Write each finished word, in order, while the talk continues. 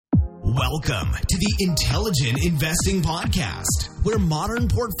Welcome to the Intelligent Investing Podcast, where modern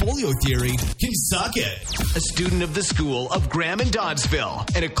portfolio theory can suck it. A student of the School of Graham and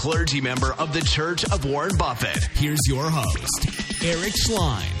Doddsville and a clergy member of the Church of Warren Buffett. Here's your host, Eric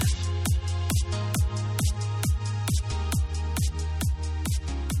Schlein.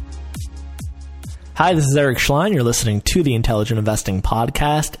 Hi, this is Eric Schlein. You're listening to the Intelligent Investing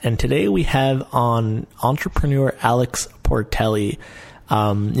Podcast, and today we have on entrepreneur Alex Portelli.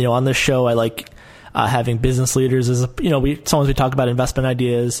 On this show, I like having business leaders as sometimes we talk about investment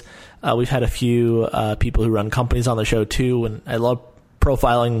ideas. We've had a few people who run companies on the show too, and I love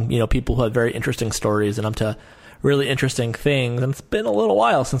profiling people who have very interesting stories and up to really interesting things. And it's been a little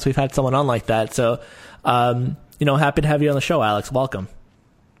while since we've had someone on like that. So, happy to have you on the show, Alex. Welcome.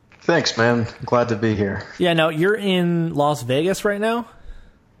 Thanks, man. Glad to be here. Yeah. Now you're in Las Vegas right now.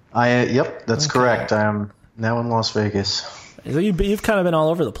 Yep, that's okay. Correct. I am now in Las Vegas. So you've kind of been all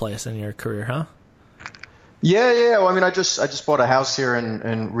over the place in your career, huh? Yeah. Well, I just bought a house here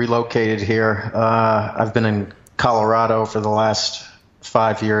and relocated here. I've been in Colorado for the last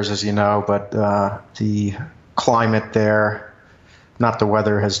 5 years, as you know, but the climate there, not the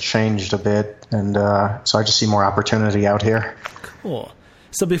weather, has changed a bit, and so I just see more opportunity out here. Cool.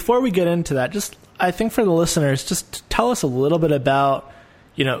 So before we get into that, I think for the listeners, just tell us a little bit about,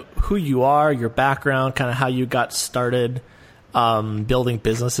 who you are, your background, kind of how you got started building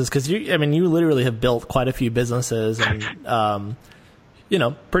businesses, because you literally have built quite a few businesses and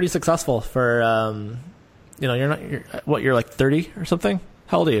pretty successful for you're like 30 or something.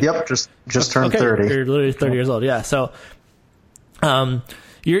 How old are you? Yep, just turned 30. You're literally 30 years old. Yeah. So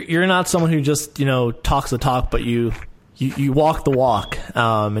you're not someone who just talks the talk, but you walk the walk,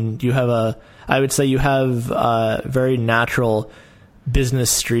 and you have I would say you have very natural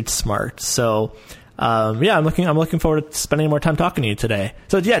business street smarts. So I'm looking forward to spending more time talking to you today.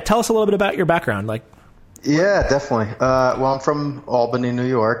 So yeah, tell us a little bit about your background. Yeah, definitely. Well, I'm from Albany, New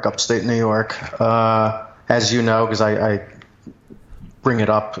York, upstate New York. As you know, because I bring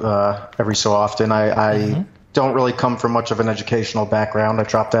it up every so often. I don't really come from much of an educational background. I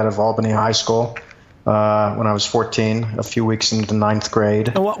dropped out of Albany High School when I was 14, a few weeks into ninth grade.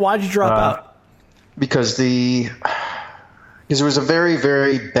 And why did you drop out? Because it was a very,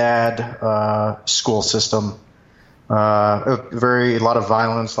 very bad school system. A lot of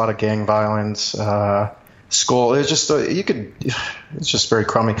violence, a lot of gang violence. School, it's just it's just very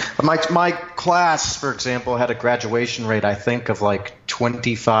crummy. My class, for example, had a graduation rate, I think, of like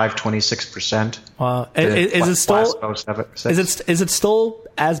 26%. Wow. Is it still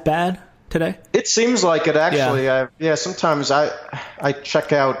as bad today? It seems like it, actually. Yeah. Sometimes I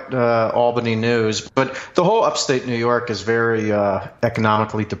check out Albany News, but the whole upstate New York is very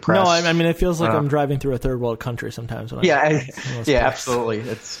economically depressed. No, it feels like I'm driving through a third world country sometimes. Absolutely.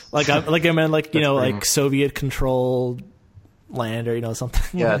 It's like Soviet controlled land or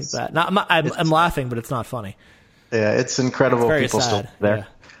something like that. I'm laughing, but it's not funny. Yeah, it's incredible. It's very people sad. still there.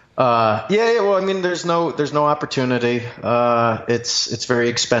 Yeah. Well, there's no opportunity. It's very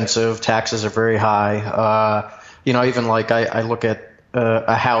expensive. Taxes are very high. Even like I look at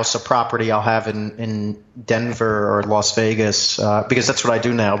a property I'll have in Denver or Las Vegas, because that's what I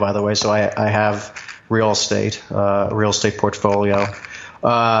do now, by the way. So I have real estate portfolio.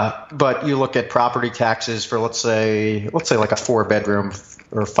 But you look at property taxes for let's say like a 4-bedroom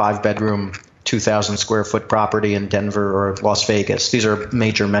or 5-bedroom 2,000 square foot property in Denver or Las Vegas. These are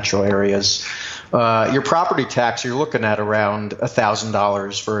major metro areas. Your property tax, you're looking at around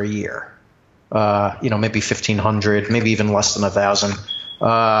 $1,000 for a year. Maybe $1,500, maybe even less than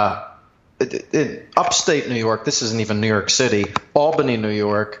 $1,000. In upstate New York, this isn't even New York City. Albany, New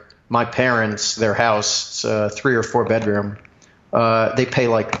York, my parents, their house, it's 3 or 4 bedroom. They pay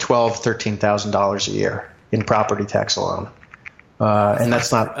like $12,000, $13,000 a year in property tax alone.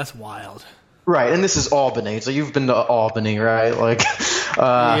 That's wild. Right, and this is Albany. So you've been to Albany, right?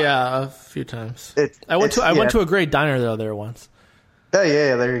 Yeah, a few times. I went to a great diner there once. Oh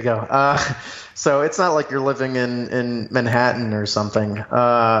yeah, there you go. So it's not like you're living in Manhattan or something.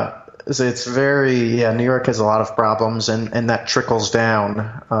 So it's New York has a lot of problems, and that trickles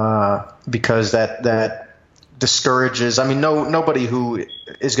down because that discourages. Nobody who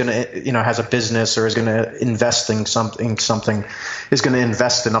is going to, has a business or is going to invest in something is going to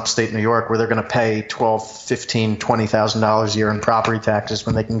invest in upstate New York, where they're going to pay $12,000, $15,000, $20,000 a year in property taxes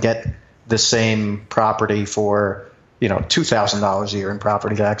when they can get the same property for, $2,000 a year in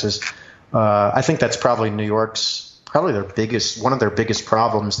property taxes. I think that's probably New York's one of their biggest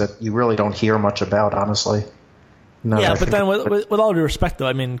problems that you really don't hear much about, honestly. Yeah, but then with all due respect,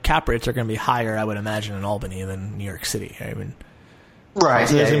 though, cap rates are going to be higher, I would imagine, in Albany than New York City. Right.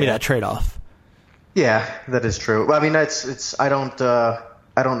 So there's going to be that trade-off. Yeah, that is true. I mean, I don't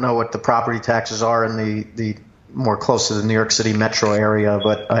know what the property taxes are in the more close to the New York City metro area,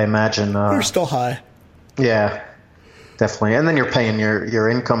 but I imagine they're still high. Yeah, definitely. And then you're paying your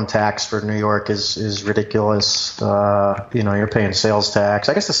income tax for New York is ridiculous. You're paying sales tax.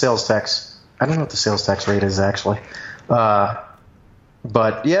 I guess the sales tax, I don't know what the sales tax rate is actually.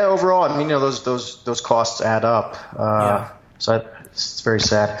 But yeah, overall, I mean, those costs add up. So it's very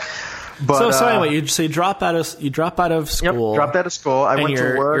sad. But, so anyway, you drop out of school. Yep, dropped out of school. I went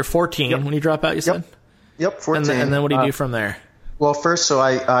to work. You're 14 when you drop out. You said. Yep, 14. And then what do you do from there? Well, first, so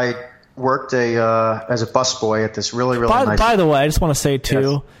I worked as a busboy at this really nice. By the way, I just want to say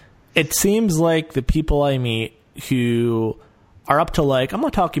too, it seems like the people I meet who are up to I'm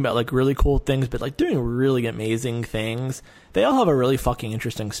not talking about really cool things, but doing really amazing things. They all have a really fucking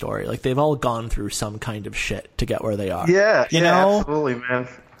interesting story. They've all gone through some kind of shit to get where they are. Yeah, you know? Absolutely, man.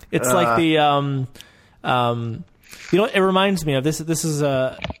 It's like the it reminds me of this. This is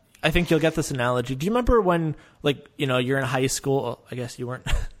I think you'll get this analogy. Do you remember when you're in high school? I guess you weren't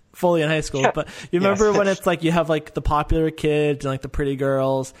fully in high school, but you remember when it's you have the popular kids and the pretty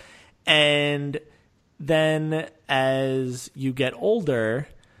girls, and then as you get older,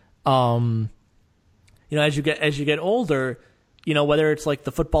 as you get older, whether it's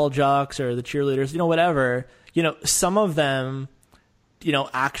the football jocks or the cheerleaders, whatever, some of them,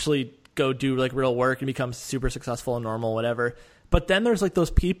 actually go do real work and become super successful and normal, whatever. But then there's those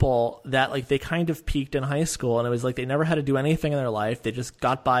people that they kind of peaked in high school and it was they never had to do anything in their life. They just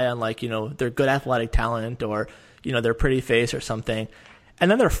got by on their good athletic talent or, their pretty face or something. And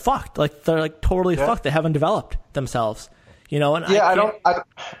then they're fucked. They're totally fucked. They haven't developed themselves, and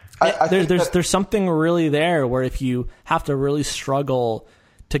there's something really there where if you have to really struggle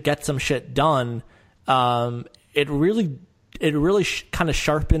to get some shit done, it really kind of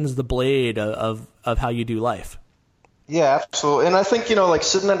sharpens the blade of how you do life. Yeah, absolutely. And I think,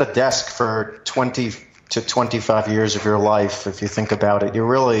 sitting at a desk for 20 to 25 years of your life, if you think about it, you're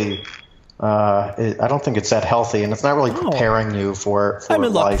really, I don't think it's that healthy, and it's not really preparing you for life.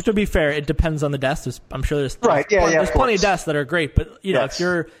 Look, to be fair, it depends on the desk. I'm sure there's plenty of desks that are great, but if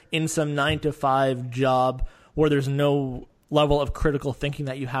you're in some 9-to-5 job where there's no level of critical thinking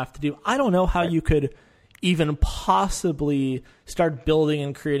that you have to do, I don't know how you could even possibly start building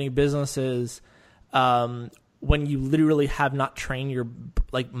and creating businesses when you literally have not trained your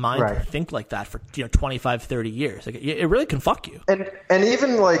mind to think like that for 25, 30 years. It really can fuck you. And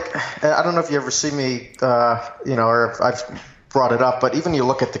even I don't know if you ever see me, or if I've brought it up, but even you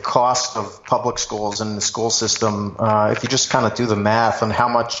look at the cost of public schools and the school system, if you just kind of do the math on how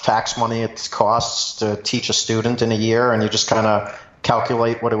much tax money it costs to teach a student in a year, and you just kind of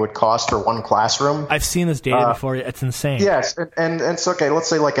calculate what it would cost for one classroom. I've seen this data before. It's insane. Yes, and it's okay. Let's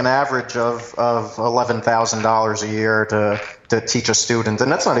say an average of $11,000 a year to teach a student,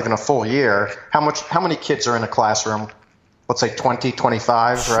 and that's not even a full year. How many kids are in a classroom? Let's say 20,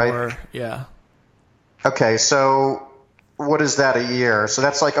 25, right? Sure, yeah. Okay, so what is that a year? So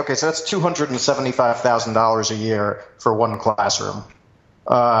that's so that's $275,000 a year for one classroom.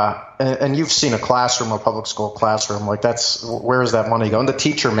 And you've seen a classroom, a public school classroom, where is that money going? The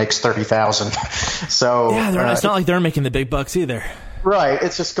teacher makes $30,000. So yeah, it's not like they're making the big bucks either. Right.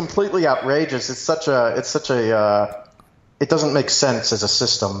 It's just completely outrageous. It doesn't make sense as a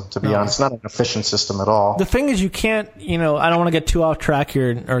system, to be honest. It's not an efficient system at all. The thing is, you can't, I don't want to get too off track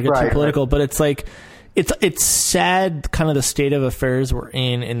here or get too political, but it's it's sad kind of the state of affairs we're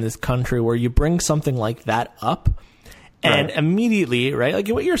in this country where you bring something like that up. And immediately, right,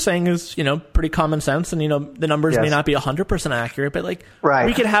 what you're saying is, pretty common sense, and, the numbers may not be 100% accurate, but,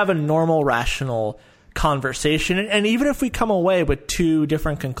 we can have a normal, rational conversation. And even if we come away with two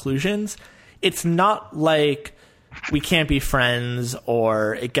different conclusions, it's not like we can't be friends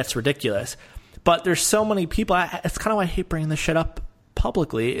or it gets ridiculous. But there's so many people, it's kind of why I hate bringing this shit up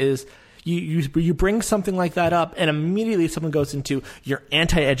publicly, is you bring something like that up, and immediately someone goes into "you're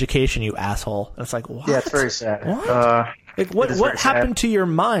anti-education, you asshole." And it's what? Yeah, it's very sad. What? What happened to your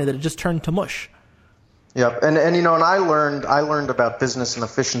mind that it just turned to mush? Yep, and I learned about business and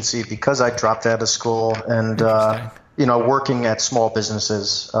efficiency because I dropped out of school and working at small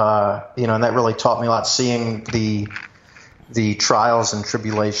businesses. And that really taught me a lot. Seeing the trials and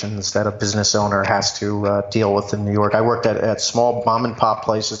tribulations that a business owner has to deal with in New York. I worked at small mom and pop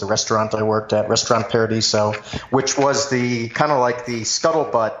places. The restaurant I worked at, Restaurant Paradiso, which was the kind of like the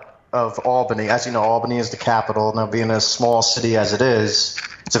scuttlebutt of Albany. As you know, Albany is the capital. Now, being a small city as it is,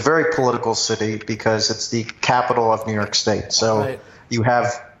 it's a very political city because it's the capital of New York State. So you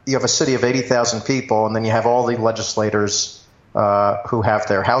have a city of 80,000 people, and then you have all the legislators who have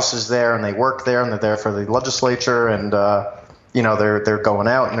their houses there and they work there and they're there for the legislature and they're going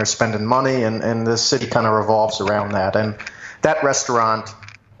out and they're spending money and the city kind of revolves around that. And that restaurant,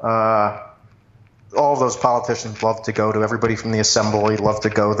 all of those politicians love to go to. Everybody from the assembly loved to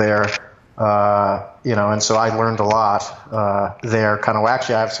go there. And so I learned a lot there.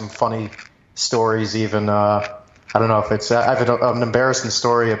 Actually, I have some funny stories. Even I don't know if it's I have an embarrassing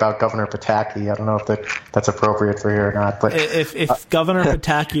story about Governor Pataki. I don't know if that's appropriate for here or not. But if Governor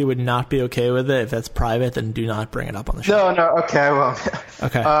Pataki would not be okay with it, if that's private, then do not bring it up on the show. No, okay, well,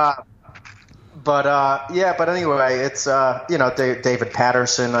 okay. But anyway, it's David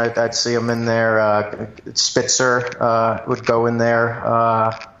Patterson. I'd see him in there. Spitzer would go in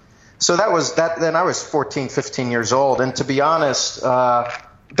there. So that was that. Then I was 14, 15 years old, and to be honest,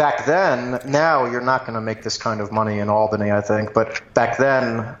 back then, now you're not going to make this kind of money in Albany, I think. But back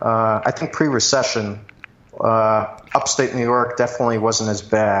then, I think pre-recession, upstate New York definitely wasn't as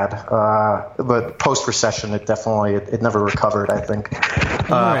bad. But post-recession, it never recovered, I think.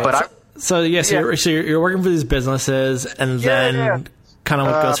 Right. But So you're working for these businesses, and then kind of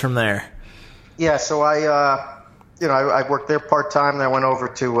what goes from there. Yeah, so I worked there part time. Then I went over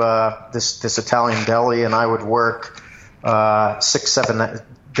to this Italian deli, and I would work 6-7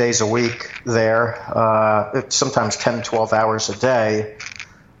 days a week there, sometimes 10, 12 hours a day.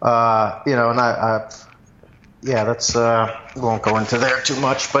 That's we won't go into there too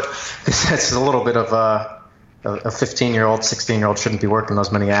much, but it's a little bit of a 15-year-old, 16-year-old shouldn't be working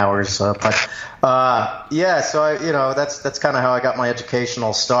those many hours. So that's kind of how I got my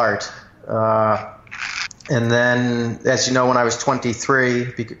educational start. And then, as you know, when I was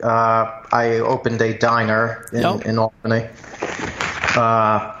 23, I opened a diner in Albany.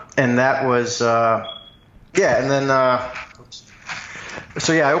 And that was, I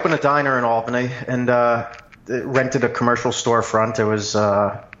opened a diner in Albany and rented a commercial storefront. It was,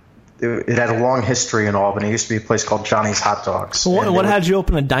 it had a long history in Albany. It used to be a place called Johnny's Hot Dogs. So what had you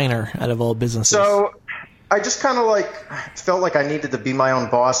open a diner out of all businesses? So I just kind of felt like I needed to be my own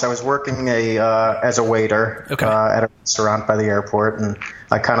boss. I was working as a waiter at a restaurant by the airport, and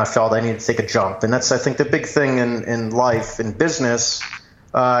I kind of felt I needed to take a jump. And that's, I think, the big thing in life, in business,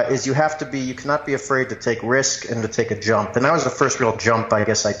 is you cannot be afraid to take risk and to take a jump. And that was the first real jump I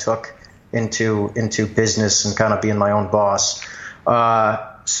guess I took into business and kind of being my own boss.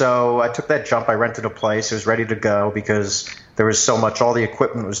 So I took that jump. I rented a place. It was ready to go because there was so much. All the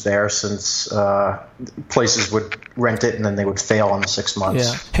equipment was there since places would rent it and then they would fail in 6 months.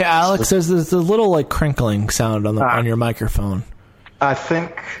 Yeah. Hey, Alex, there's a little crinkling sound on your microphone. I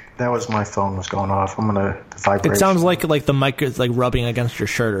think that was my phone was going off. I'm going to vibrate. It sounds like the mic is rubbing against your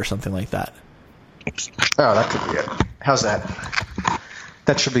shirt or something like that. Oh, that could be it. How's that?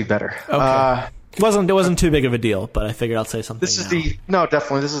 That should be better. Okay. It wasn't too big of a deal, but I figured I'll say something. Definitely.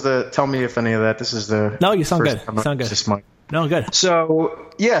 This is tell me if any of that. This is the. No, you sound good. No, good.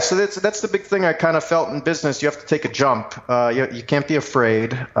 So that's the big thing I kind of felt in business. You have to take a jump. You can't be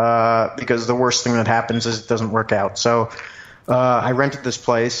afraid because the worst thing that happens is it doesn't work out. So I rented this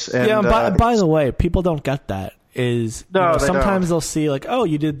place. And, by the way, people don't get that. Sometimes they'll see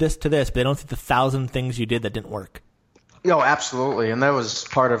you did this to this, but they don't see the 1,000 things you did that didn't work. Absolutely, and that was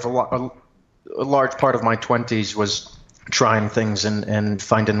part of a large part of my 20s was trying things and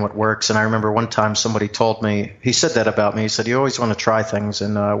finding what works. And I remember one time somebody told me, he said that about me. He said, you always want to try things,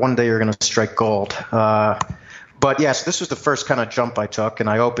 and one day you're going to strike gold. But yes, this was the first kind of jump I took, and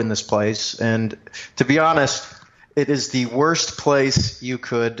I opened this place. And to be honest, it is the worst place you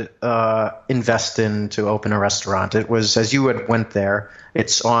could invest in to open a restaurant. It was, as you went there,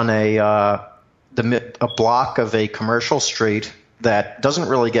 it's on a block of a commercial street that doesn't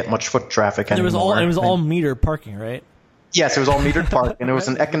really get much foot traffic anymore. It was all metered parking, right? Yes, it was all metered parking, and it was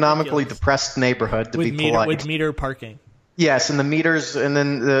an economically depressed neighborhood, to be polite. With metered parking. Yes, and the meters, and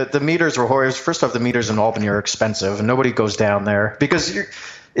then the meters were horrible. First off, the meters in Albany are expensive, and nobody goes down there because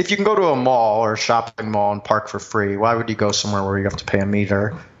if you can go to a mall or a shopping mall and park for free, why would you go somewhere where you have to pay a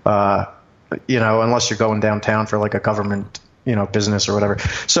meter? Unless you're going downtown for a government, business or whatever.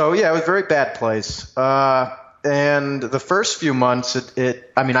 So yeah, it was a very bad place. And the first few months,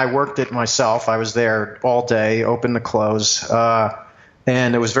 I worked it myself. I was there all day, open to close.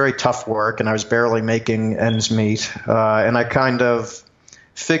 And it was very tough work, and I was barely making ends meet. And I kind of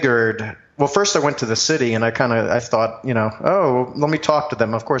figured, well, first I went to the city, and I thought, let me talk to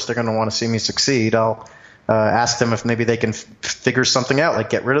them. Of course, they're going to want to see me succeed. I'll ask them if maybe they can figure something out,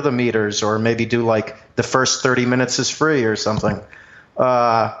 like get rid of the meters, or maybe do the first 30 minutes is free or something.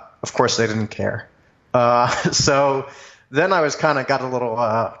 Of course, they didn't care. So then I was got a little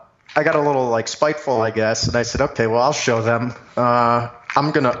I got a little like spiteful, I guess, and I said, okay, well, I'll show them.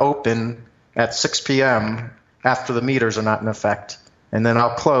 I'm going to open at 6 p.m. after the meters are not in effect, and then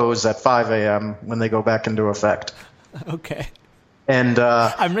I'll close at 5 a.m. when they go back into effect. Okay. And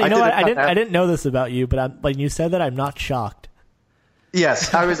I didn't know this about you, but when you said that, I'm not shocked.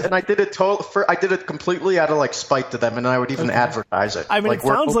 Yes, I was, and I did it I did it completely out of like spite to them, and I would even advertise it. I mean, like, it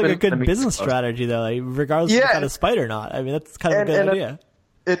sounds like a good business strategy, though, like, regardless if it's out of spite or not. I mean, that's kind of a good idea.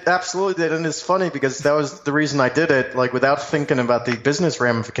 It absolutely did, and it's funny because that was the reason I did it, like without thinking about the business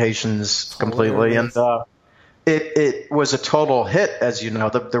ramifications completely, and it was a total hit, as you know.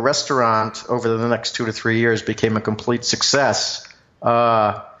 The restaurant over the next 2 to 3 years became a complete success.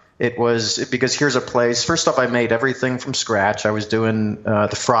 It was because here's a place. First off, I made everything from scratch. I was doing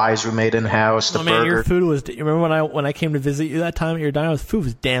the fries we made in house. Man, your food was. You remember when I came to visit you that time at your diner? Food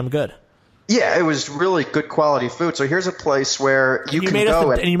was damn good. Yeah, it was really good quality food. So here's a place where you can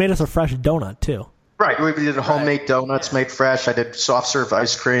go. And you made us a fresh donut too. Right, we did homemade donuts made fresh. I did soft serve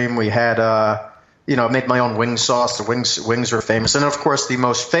ice cream. We had, made my own wing sauce. The wings were famous, and of course, the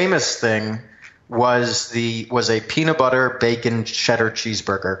most famous thing was a peanut butter bacon cheddar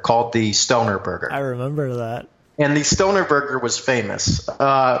cheeseburger called the Stoner Burger. I remember that. And the Stoner Burger was famous.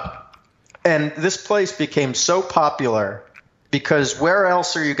 And this place became so popular because where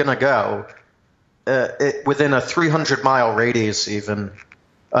else are you going to go within a 300-mile radius even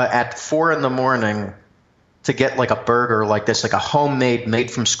at 4 a.m. to get like a burger like this, like a homemade,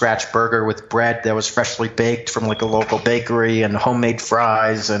 made-from-scratch burger with bread that was freshly baked from like a local bakery and homemade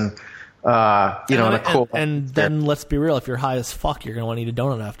fries and – and then let's be real. If you're high as fuck, you're going to want to eat a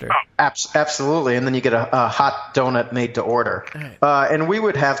donut after. Absolutely. And then you get a hot donut made to order. Right. And we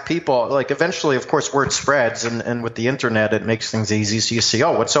would have people, like eventually, of course, word spreads. And with the internet, it makes things easy. So you see,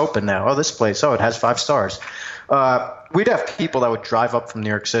 what's open now? Oh, this place. Oh, it has 5 stars. We'd have people that would drive up from New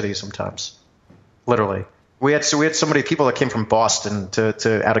York City sometimes. Literally. We had so many people that came from Boston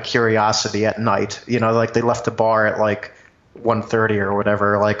to out of curiosity at night. Like they left the bar at like 1:30 or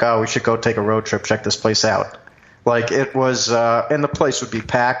whatever, like, we should go take a road trip, check this place out. Like it was, and the place would be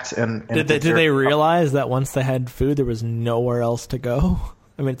packed. And did they realize that once they had food, there was nowhere else to go?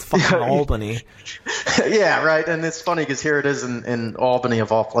 I mean, it's fucking Albany. Yeah, right. And it's funny because here it is in Albany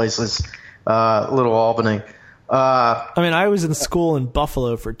of all places, little Albany. I mean, I was in school in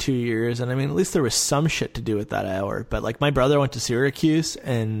Buffalo for 2 years, and I mean, at least there was some shit to do at that hour. But like, my brother went to Syracuse,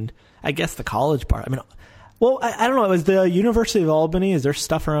 and I guess the college part. I mean. Well, I don't know. Is the University of Albany, is there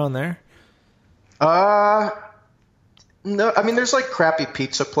stuff around there? No. I mean, there's like crappy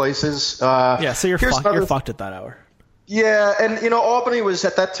pizza places. Yeah, so you're fucked at that hour. Yeah, and Albany was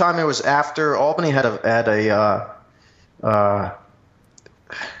at that time. It was after Albany had a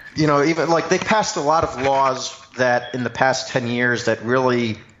even like they passed a lot of laws that in the past 10 years that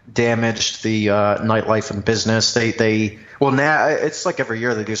really damaged the nightlife and business. Well, now it's like every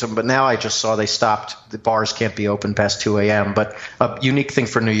year they do something, but now I just saw they stopped. The bars can't be open past 2 a.m. But a unique thing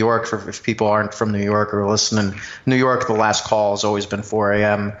for New York, if people aren't from New York or listening, New York, the last call has always been 4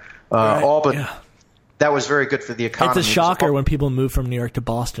 a.m. Albany, that was very good for the economy. It's a shocker when people move from New York to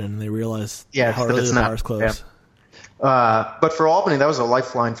Boston and they realize how early the bars close. Yeah. But for Albany, that was a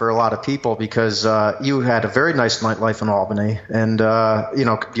lifeline for a lot of people because you had a very nice nightlife in Albany. And,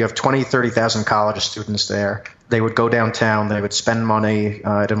 you have 20, 30,000 college students there. They would go downtown. They would spend money.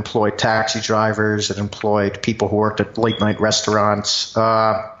 It employed taxi drivers. It employed people who worked at late-night restaurants.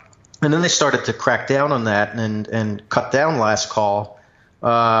 And then they started to crack down on that and cut down last call.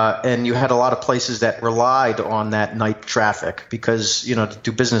 And you had a lot of places that relied on that night traffic because, to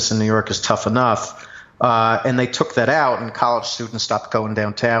do business in New York is tough enough. And they took that out, and college students stopped going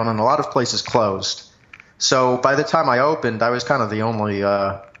downtown, and a lot of places closed. So by the time I opened, I was kind of the only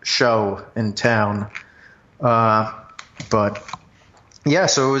show in town. But yeah,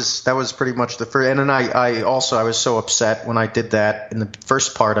 so that was pretty much the first. And then I was so upset when I did that in the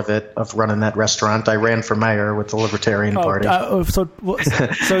first part of it of running that restaurant. I ran for mayor with the Libertarian Party.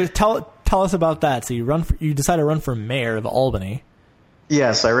 So tell us about that. So you decided to run for mayor of Albany.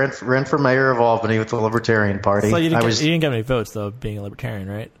 Yes, I ran for mayor of Albany with the Libertarian Party. So you didn't get any votes though, being a Libertarian,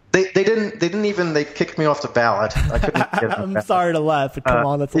 right? They didn't even. They kicked me off the ballot. I couldn't get I'm sorry to laugh, but come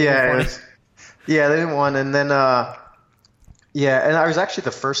on, that's a little funny. Yeah, they didn't want, and then and I was actually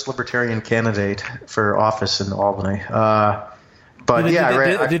the first Libertarian candidate for office in Albany.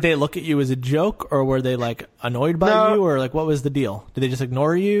 Did they look at you as a joke, or were they like annoyed by you, or like what was the deal? Did they just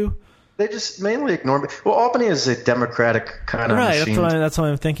ignore you? They just mainly ignored me. Well, Albany is a Democratic kind of machine. Right, that's what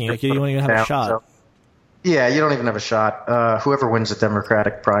I'm thinking. Like you don't even have a shot. So, yeah, you don't even have a shot. Whoever wins the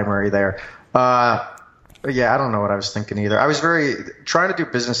Democratic primary there. Yeah, I don't know what I was thinking either. I was trying to do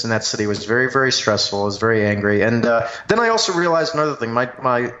business in that city was very, very stressful. I was very angry. And then I also realized another thing.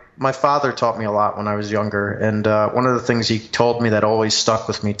 My father taught me a lot when I was younger. And one of the things he told me that always stuck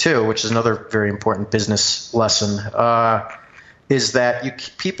with me too, which is another very important business lesson, is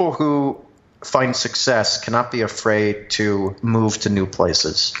that people who find success cannot be afraid to move to new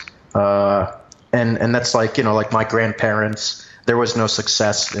places. And that's like, like my grandparents. There was no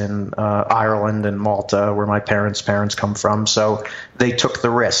success in Ireland and Malta, where my parents' come from. So they took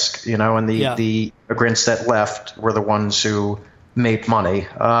the risk, and the immigrants that left were the ones who made money.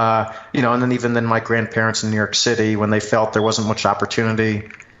 And then my grandparents in New York City, when they felt there wasn't much opportunity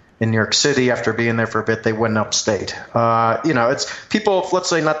in New York City after being there for a bit, they went upstate. It's people, let's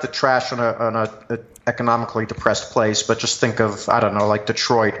say, not to trash on a economically depressed place, but just think of, I don't know, like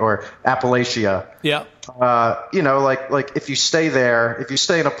Detroit or Appalachia. Yeah. Like if you stay there, if you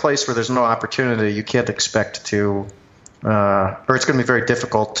stay in a place where there's no opportunity, you can't expect to, or it's going to be very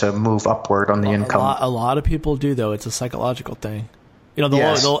difficult to move upward on the income. A lot of people do, though. It's a psychological thing.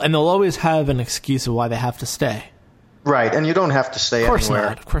 They'll always have an excuse of why they have to stay. Right, and you don't have to stay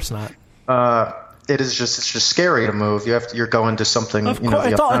anywhere. Of course not. It's just scary to move. You're going to something. Of course,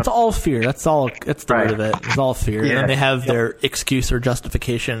 it's all fear. That's all. It's the root of it. It's all fear. Yeah. And then they have their excuse or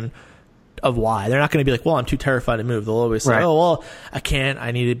justification of why. They're not going to be like, well, I'm too terrified to move. They'll always say, oh, well, I can't.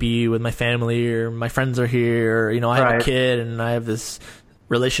 I need to be with my family, or my friends are here, or, I have a kid and I have this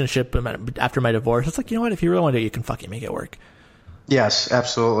relationship after my divorce. It's like, you know what? If you really want to do it, you can fucking make it work. Yes,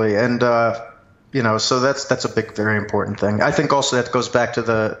 absolutely. And, so that's a big, very important thing. I think also that goes back to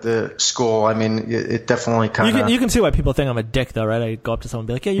the school. I mean, it definitely kind of... You can see why people think I'm a dick, though, right? I go up to someone and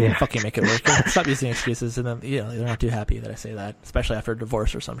be like, you can fucking make it work. Stop using excuses. And then, they're not too happy that I say that, especially after a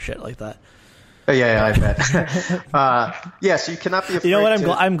divorce or some shit like that. Yeah, I bet. So you cannot be afraid. You know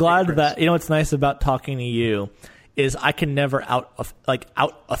what? I'm glad that, what's nice about talking to you is I can never out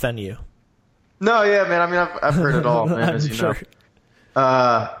offend you. No, yeah, man. I mean, I've heard it all, man, as you know.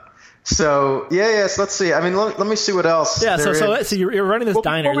 So let's see. I mean, let me see what else. Yeah. So you're running this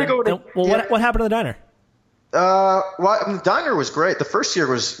diner. What happened to the diner? The diner was great. The first year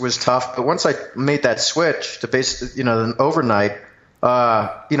was tough, but once I made that switch to the overnight,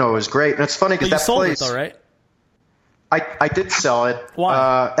 it was great. And it's funny because that sold place. It though, right? I did sell it.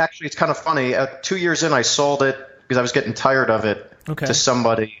 Why? Actually, it's kind of funny. 2 years in, I sold it because I was getting tired of it to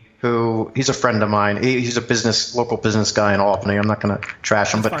somebody who he's a friend of mine. He's a local business guy in Albany. I'm not going to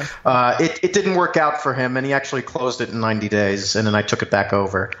trash him, but it didn't work out for him, and he actually closed it in 90 days, and then I took it back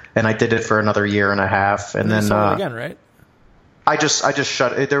over, and I did it for another year and a half, and then sold it again, right? I just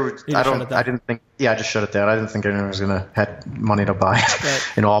shut it. I didn't think. Yeah, I just shut it down. I didn't think anyone was gonna have money to buy it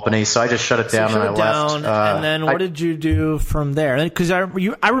in Albany, so I just shut it down and I left. And then what did you do from there? Because I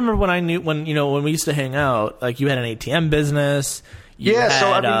remember when we used to hang out. Like you had an ATM business. You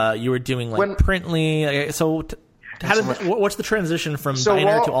were doing Printly. So what's the transition from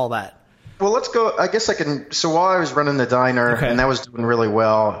diner to all that? Well, let's go. I guess I can. So while I was running the diner, and that was doing really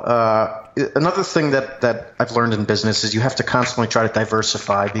well, another thing that I've learned in business is you have to constantly try to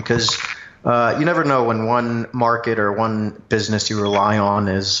diversify because you never know when one market or one business you rely on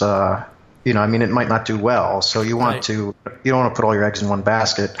is, it might not do well. So you want you don't want to put all your eggs in one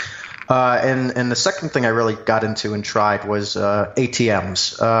basket. And the second thing I really got into and tried was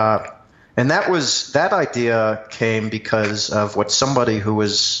ATMs. And that idea came because of what somebody who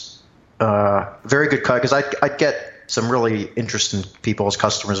was very good, because I get some really interesting people as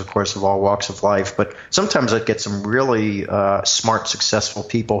customers, of course, of all walks of life. But sometimes I'd get some really smart, successful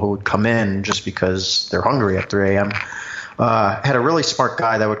people who would come in just because they're hungry at 3 a.m. Had a really smart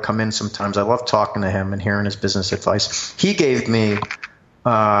guy that would come in sometimes. I love talking to him and hearing his business advice. He gave me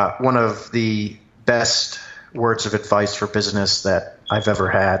one of the best words of advice for business that I've ever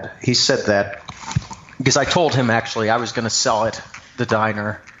had. He said that because I told him actually I was going to sell it, the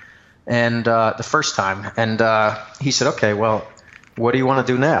diner, and the first time. And he said, okay, well, what do you want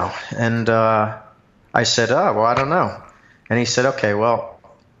to do now? And I said, I don't know. And he said, okay, well,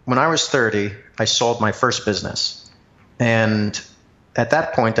 when I was 30, I sold my first business. And at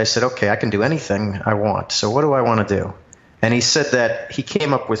that point, I said, okay, I can do anything I want. So what do I want to do? And he said that he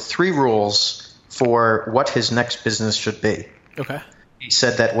came up with 3 rules for what his next business should be. Okay. He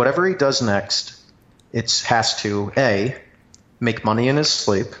said that whatever he does next, it has to, A, make money in his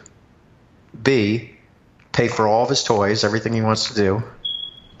sleep, B, pay for all of his toys, everything he wants to do,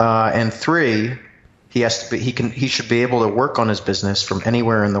 and 3, he should be able to work on his business from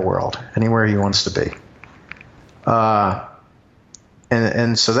anywhere in the world, anywhere he wants to be.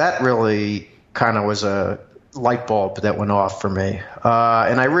 And so that really kind of was light bulb that went off for me.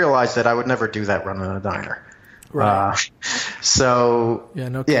 And I realized that I would never do that running a diner. Right.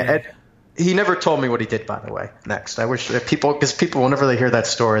 He never told me what he did, by the way. Next, I wish people, whenever they hear that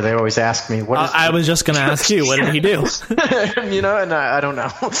story, they always ask me, I was just going to ask you, what did he do? And I don't know.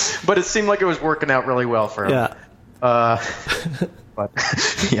 But it seemed like it was working out really well for him. Yeah. But,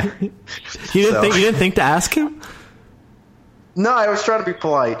 yeah. You didn't think to ask him? No, I was trying to be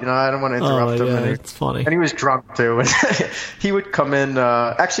polite. I don't want to interrupt him. Yeah, it's funny. And he was drunk, too. And he would come in.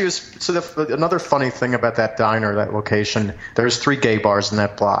 Another funny thing about that diner, that location, there's 3 gay bars in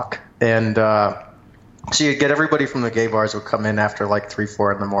that block. And so you'd get everybody from the gay bars would come in after like 3,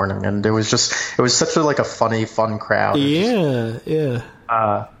 4 in the morning. And it was such a funny, fun crowd. Yeah.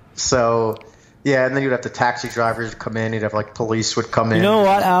 And then you'd have the taxi drivers come in. You'd have police would come in. You know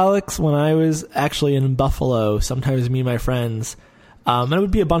what, Alex? When I was actually in Buffalo, sometimes me and my friends, and it would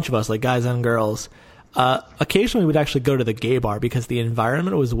be a bunch of us, like guys and girls, occasionally we'd actually go to the gay bar because the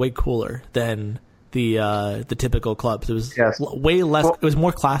environment was way cooler than the typical clubs. It was way less. It was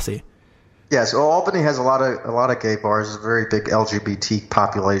more classy. Yes, Albany has a lot of gay bars. It's a very big LGBT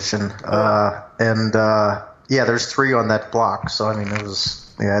population, there's 3 on that block. So I mean,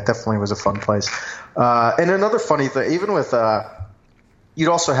 it definitely was a fun place. And another funny thing, even with you'd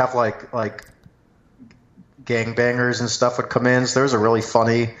also have like gangbangers and stuff would come in. So there was a really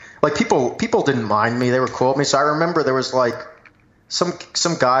funny people didn't mind me. They were cool with me. So I remember there was some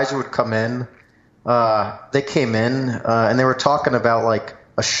guys who would come in. They came in and they were talking about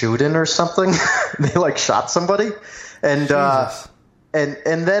a shooting or something. They shot somebody, and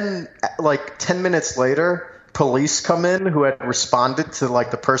then 10 minutes later, police come in who had responded to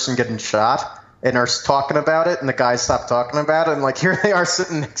the person getting shot and are talking about it, and the guys stopped talking about it, and here they are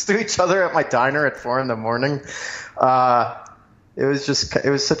sitting next to each other at my diner at 4 a.m. It was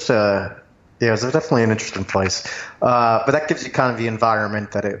definitely an interesting place, but that gives you kind of the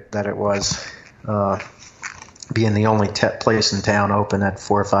environment that it was. Being the only place in town open at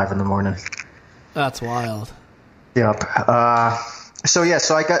 4 or 5 in the morning. That's wild. Yep. So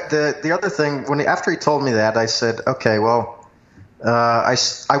I got the other thing after he told me that, I said, okay, well, I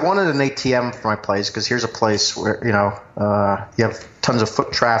wanted an ATM for my place because here's a place where you have tons of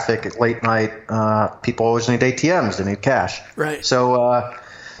foot traffic at late night. People always need ATMs; they need cash. Right. So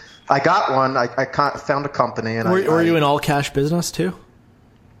I got one. I found a company, and were you in all cash business too?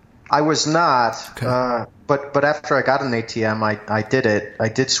 I was not. Okay. But after I got an ATM, I did it. I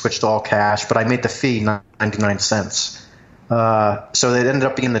did switch to all cash, but I made the fee 99 cents. So it ended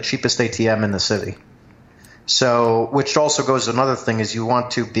up being the cheapest ATM in the city. So, which also goes to another thing is you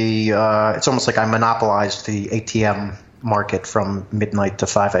want to be, it's almost like I monopolized the ATM market from midnight to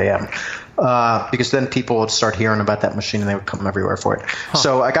 5 a.m. Because then people would start hearing about that machine and they would come everywhere for it. Huh.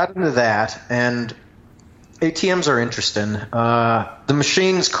 So I got into that, and ATMs are interesting. The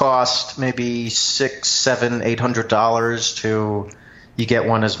machines cost maybe $600, $700, $800 to you get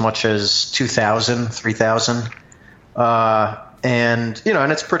one as much as $2,000, $3,000. And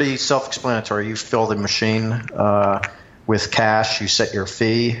it's pretty self-explanatory. You fill the machine with cash, you set your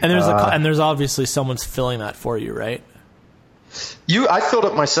fee. And there's obviously someone's filling that for you, right? I filled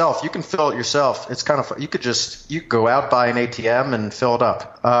it myself. You can fill it yourself. It's kind of, you could go out, buy an ATM and fill it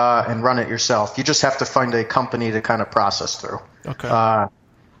up and run it yourself. You just have to find a company to kind of process through. Okay.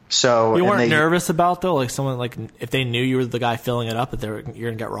 So you weren't nervous about though, someone if they knew you were the guy filling it up, that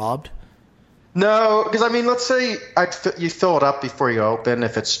you're gonna get robbed? No, because let's say you fill it up before you open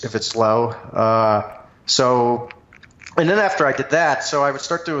if it's low. And then after I did that, so I would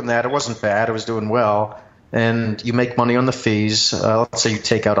start doing that. It wasn't bad. It was doing well. And you make money on the fees. Let's say you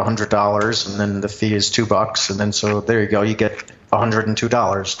take out $100, and then the fee is $2, and then so there you go. You get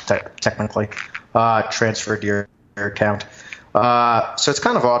 $102 technically transferred to your account. So it's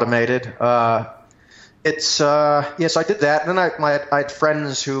kind of automated. So I did that. And then I had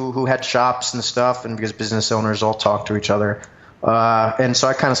friends who had shops and stuff, and because business owners all talk to each other, and so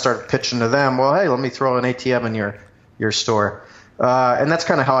I kind of started pitching to them. Well, hey, let me throw an ATM in your store. And that's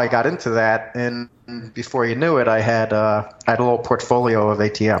kind of how I got into that. And before you knew it, I had a little portfolio of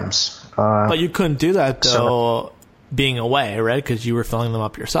ATMs. But you couldn't do that though, being away, right? Because you were filling them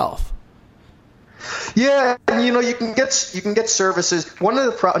up yourself. Yeah, and you can get services.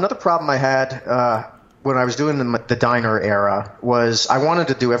 Another problem I had when I was doing the diner era was I wanted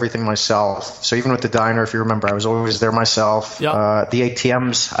to do everything myself. So even with the diner, if you remember, I was always there myself. Yep. The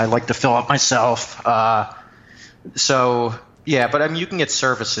ATMs, I like to fill up myself. Yeah, but you can get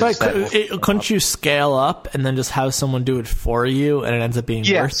services. Right, couldn't you scale up and then just have someone do it for you, and it ends up being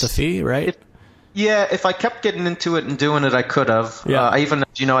worth the fee, right? Yeah, if I kept getting into it and doing it, I could have. Yeah. I even,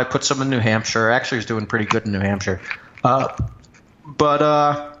 I put some in New Hampshire. Actually, I was doing pretty good in New Hampshire. But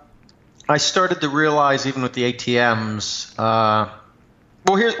I started to realize, even with the ATMs.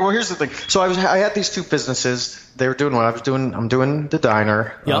 Here's the thing. So I had these two businesses. They were doing what I was doing. I'm doing the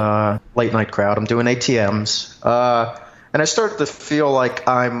diner, late night crowd. I'm doing ATMs, and I started to feel like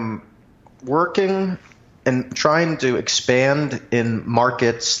I'm working and trying to expand in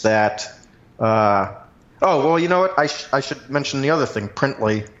markets that. You know what? I should mention the other thing,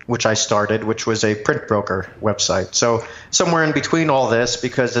 Printly, which I started, which was a print broker website. So somewhere in between all this,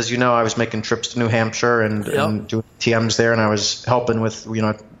 because as you know, I was making trips to New Hampshire and doing ATMs there, and I was helping with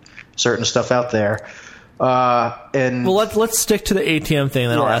certain stuff out there. Let's stick to the ATM thing,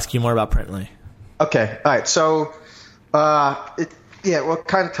 then I'll ask you more about Printly. Okay, all right. So it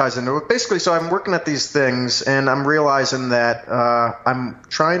kind of ties into it. Basically, so I'm working at these things, and I'm realizing that I'm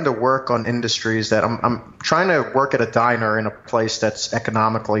trying to work on industries that I'm trying to work at a diner in a place that's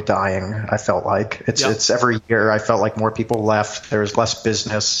economically dying. I felt like it's every year. I felt like more people left. There was less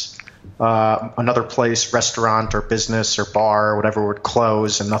business. Another place, restaurant or business or bar or whatever, would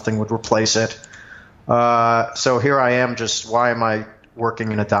close, and nothing would replace it. So here I am. Just why am I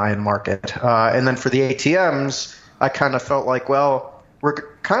working in a dying market? And then for the ATMs, I kind of felt like, well, we're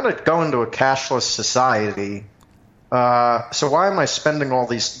kind of going to a cashless society. So why am I spending all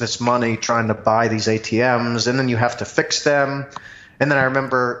this money trying to buy these ATMs, and then you have to fix them? And then I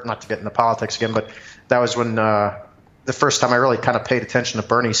remember, not to get into politics again, but that was when the first time I really kind of paid attention to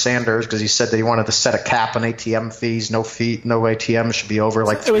Bernie Sanders, because he said that he wanted to set a cap on ATM fees. No ATM should be over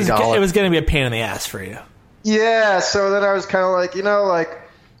like $3. It was going to be a pain in the ass for you. Yeah. So then I was kind of like,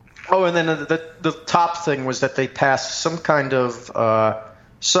 oh, and then the top thing was that they passed some kind of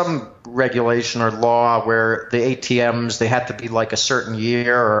some regulation or law where the ATMs, they had to be like a certain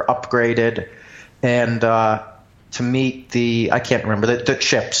year or upgraded, and to meet the, I can't remember, the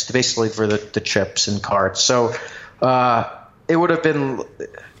chips, basically for the chips in cards. So it would have been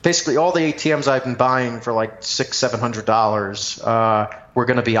basically all the ATMs I've been buying for like $600-700 were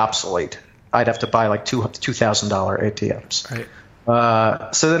going to be obsolete. I'd have to buy like $2,000 ATMs. Right.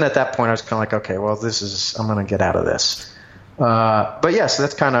 So then at that point I was kind of like, okay, well, I'm going to get out of this. But yeah, so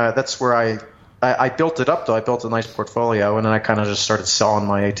that's where I built it up though. I built a nice portfolio, and then I kind of just started selling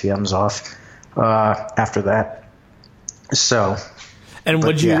my ATMs off, after that. So. And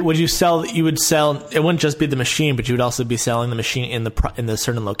would you sell, it wouldn't just be the machine, but you would also be selling the machine in the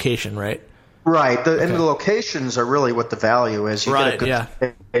certain location, right? Right. And the locations are really what the value is. You get a good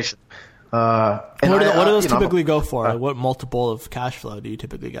location. What do those typically go for? What multiple of cash flow do you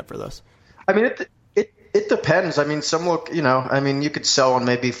typically get for those? I mean, it depends. I mean, you could sell one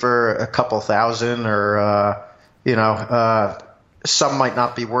maybe for a couple thousand, or some might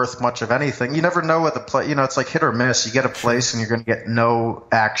not be worth much of anything. You never know what the place. It's like hit or miss. You get a place and you're going to get no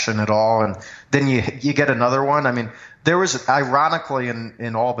action at all, and then you get another one. I mean, there was, ironically,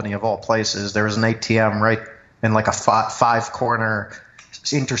 in Albany of all places, there was an ATM right in like a five corner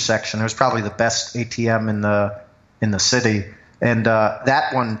intersection. It was probably the best ATM in the city, and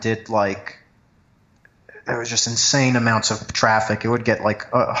that one did there was just insane amounts of traffic. It would get like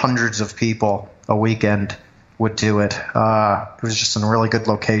hundreds of people a weekend would do it. It was just in a really good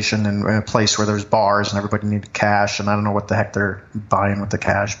location and in a place where there was bars and everybody needed cash, and I don't know what the heck they're buying with the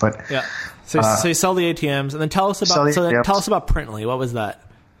cash, but yeah. So you sell the ATMs, and then tell us about Printly. What was that?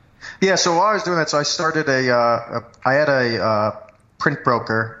 Yeah, so while I was doing that, so I started I had a print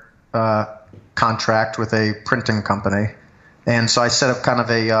broker contract with a printing company, and so I set up kind of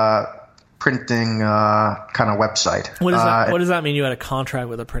a printing kind of website. What does that mean? You had a contract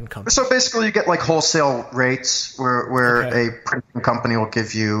with a print company? So basically, you get like wholesale rates where a printing company will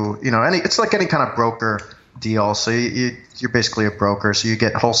give you, it's like any kind of broker deal. So you're basically a broker, so you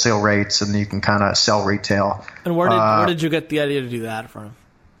get wholesale rates, and you can kind of sell retail. And where did you get the idea to do that from?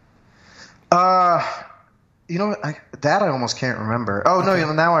 I almost can't remember. Oh, okay.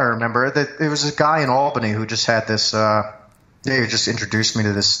 No, now I remember. It was a guy in Albany who just had this. He just introduced me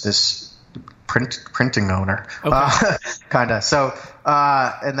to this printing owner, okay. Kind of. So,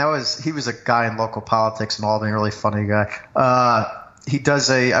 and he was a guy in local politics in Albany, really funny guy. He does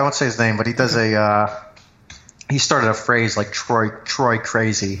I won't say his name, but he does he started a phrase like Troy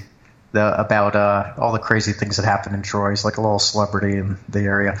crazy. About all the crazy things that happen in Troy. He's like a little celebrity in the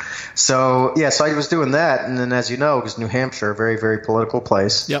area. So I was doing that, and then as you know, because New Hampshire, a very, very political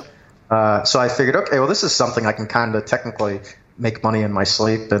place. Yep. So I figured, okay, well, this is something I can kind of technically make money in my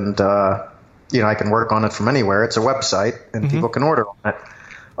sleep, and I can work on it from anywhere. It's a website, and people can order on it.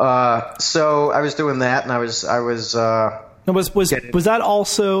 So I was doing that, and I was No, was that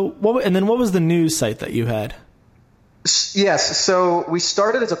also and then what was the news site that you had? Yes, so we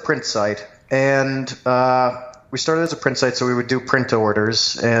started as a print site, and so we would do print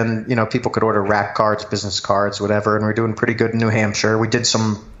orders, and people could order rack cards, business cards, whatever, and we're doing pretty good in New Hampshire.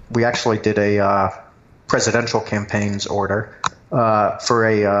 We actually did a presidential campaigns order for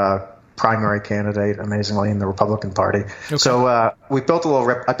a primary candidate, amazingly, in the Republican Party. Okay. So I built a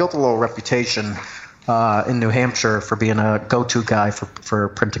little reputation in New Hampshire for being a go-to guy for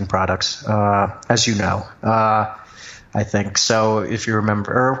printing products, as you know. I think so. If you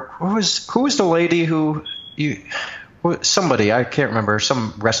remember, who was the lady somebody, I can't remember,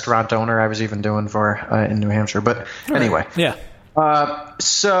 some restaurant owner I was even doing for in New Hampshire. But anyway, yeah.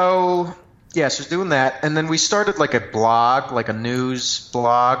 So doing that, and then we started like a blog, like a news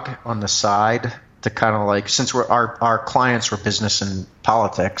blog on the side to kind of like, since our clients were business and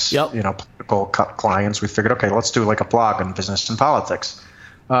politics, yep. Political clients, we figured, okay, let's do like a blog on business and politics.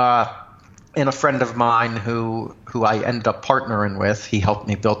 And a friend of mine who I ended up partnering with, he helped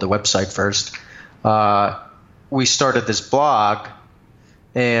me build the website first. We started this blog,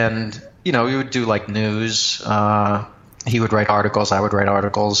 and we would do like news. He would write articles, I would write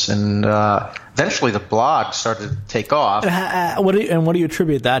articles, and eventually the blog started to take off. What do you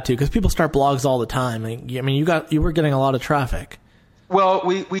attribute that to? Because people start blogs all the time. You were getting a lot of traffic. Well,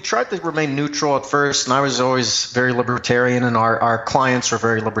 we tried to remain neutral at first, and I was always very libertarian, and our clients were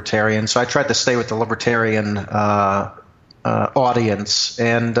very libertarian. So I tried to stay with the libertarian audience.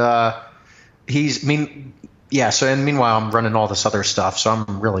 And meanwhile, I'm running all this other stuff, so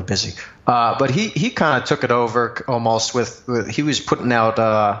I'm really busy. But he kind of took it over almost he was putting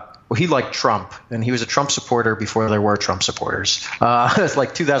out. He liked Trump, and he was a Trump supporter before there were Trump supporters. It was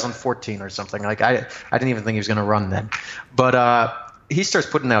like 2014 or something. Like I didn't even think he was going to run then. But he starts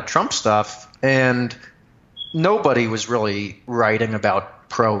putting out Trump stuff, and nobody was really writing about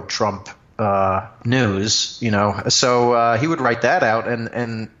pro-Trump news, So he would write that out,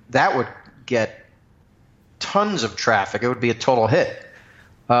 and that would get tons of traffic. It would be a total hit.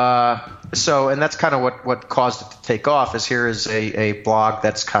 And that's kind of what caused it to take off. Here is a blog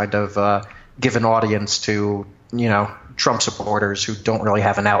that's kind of given audience to Trump supporters who don't really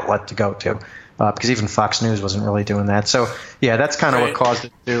have an outlet to go to. Because even Fox News wasn't really doing that. So, yeah, that's kind of what caused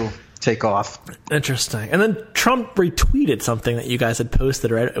it to take off. Interesting. And then Trump retweeted something that you guys had posted,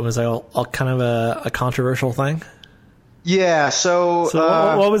 right? It was all kind of a controversial thing? Yeah, so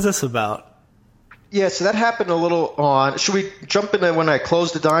what was this about? Yeah, so that happened a little on – should we jump into when I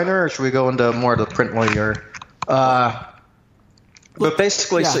closed the diner, or should we go into more of the print later? But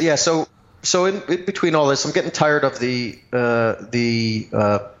basically, yeah. So in between all this, I'm getting tired of the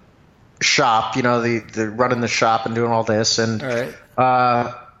shop, the running the shop and doing all this. And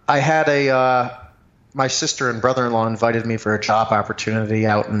I had my sister and brother-in-law invited me for a job opportunity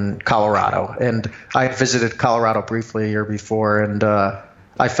out in Colorado. And I had visited Colorado briefly a year before, and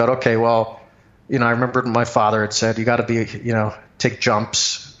I felt, okay, well, I remembered my father had said, you got to be, take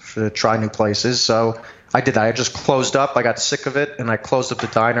jumps to try new places. So I did that. I just closed up. I got sick of it, and I closed up the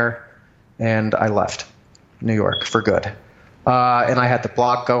diner, and I left New York for good. And I had the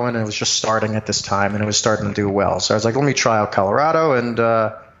blog going, and it was just starting at this time, and it was starting to do well. So I was like, let me try out Colorado and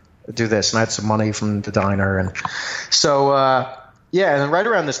do this. And I had some money from the diner. And so, and then right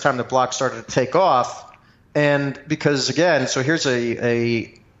around this time, the blog started to take off. And because, again, so here's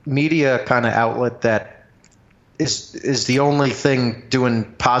a media kind of outlet that is the only thing doing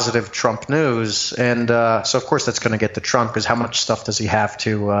positive Trump news. And so, of course, that's going to get to Trump, because how much stuff does he have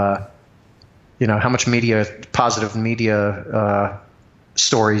to how much positive media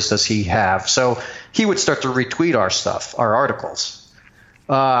stories does he have? So he would start to retweet our stuff, our articles.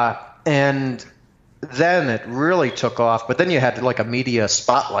 And then it really took off. But then you had like a media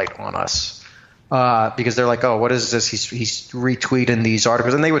spotlight on us because they're like, oh, what is this? He's retweeting these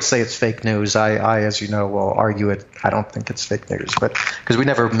articles. And they would say it's fake news. I, as you know, will argue it. I don't think it's fake news, but because we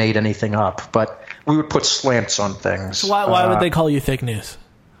never made anything up. But we would put slants on things. So why would they call you fake news?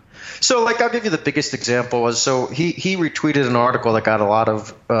 So, I'll give you the biggest example. He retweeted an article that got a lot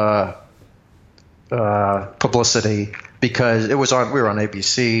of publicity because we were on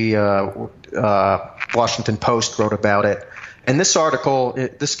ABC. Washington Post wrote about it. And this article,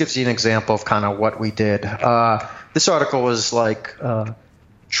 this gives you an example of kind of what we did. This article was like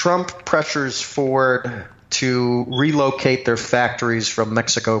Trump pressures Ford to relocate their factories from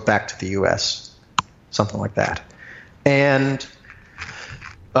Mexico back to the U.S., something like that. And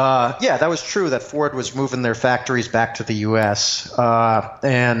that was true that Ford was moving their factories back to the U.S.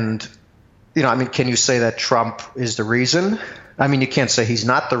 Can you say that Trump is the reason? I mean, you can't say he's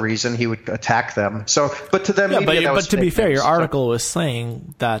not the reason. He would attack them. So, but to them, but to be fair, your article was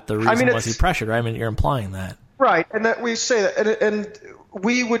saying that the reason was he pressured, right? I mean, you're implying that. Right, and that we say that, and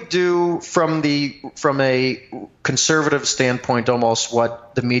we would do from a conservative standpoint almost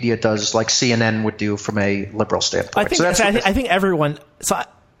what the media does, like CNN would do from a liberal standpoint. I think everyone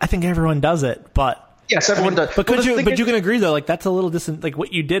does it, but yes, everyone does. But you can agree though, like that's a little like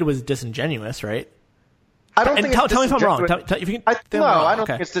what you did was disingenuous, right? I don't think. Tell me if I'm wrong. I don't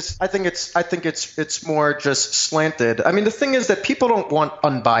think it's this. I think it's more just slanted. I mean, the thing is that people don't want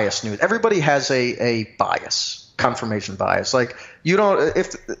unbiased news. Everybody has a bias, confirmation bias. Like you don't.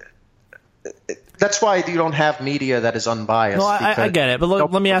 That's why you don't have media that is unbiased. No, I get it.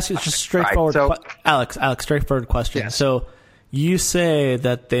 But let me ask you just straightforward, Alex, straightforward question. Yes. So you say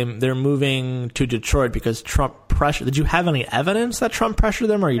that they're moving to Detroit because Trump pressure. Did you have any evidence that Trump pressured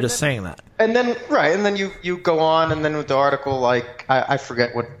them, or are you just saying that? And then you go on, and then with the article, like I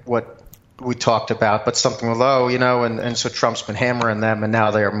forget what we talked about, but something with and so Trump's been hammering them, and now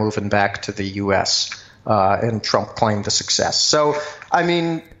they are moving back to the U.S. And Trump claimed the success. So I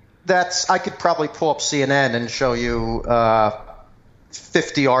mean, I could probably pull up CNN and show you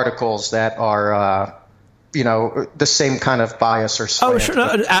 50 articles that are. The same kind of bias or slant. Oh, sure.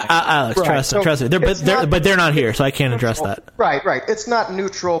 No, Alex, right. Trust me. But they're not here, so I can't address that. Right. It's not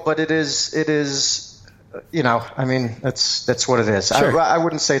neutral, but it is. I mean, that's what it is. Sure. I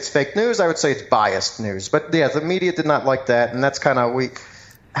wouldn't say it's fake news. I would say it's biased news. But yeah, the media did not like that, and that's kind of weak.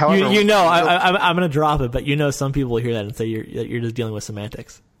 However, I'm going to drop it, but some people hear that and say you're just dealing with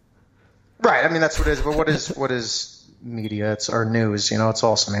semantics. Right. I mean, that's what it is. But what is media? It's our news. It's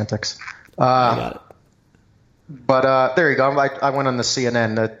all semantics. I got it. But there you go. I went on the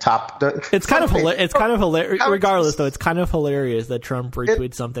CNN. It's kind of hilarious. Regardless, though, it's kind of hilarious that Trump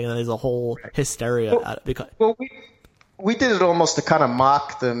retweets something and there's a whole hysteria at it. Well, we did it almost to kind of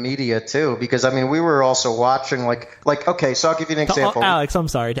mock the media too, because I mean we were also watching like okay. So I'll give you an example. Alex, I'm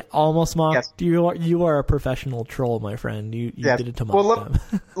sorry, to almost mock. Yes. You are a professional troll, my friend. You did it to mock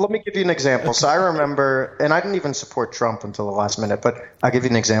them. Let me give you an example. So I remember, and I didn't even support Trump until the last minute, but I'll give you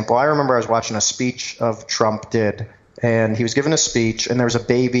an example. I remember I was watching a speech of Trump did, and he was giving a speech, and there was a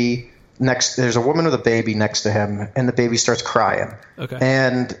baby next. There's a woman with a baby next to him, and the baby starts crying. Okay.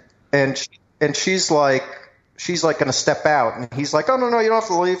 And she's like going to step out, and he's like, oh no, you don't have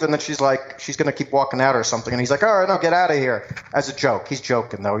to leave. And then she's going to keep walking out or something, and he's like, all right, no, get out of here, as a joke. He's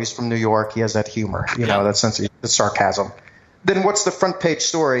joking though. He's from New York. He has that humor, that sense of the sarcasm. Then what's the front page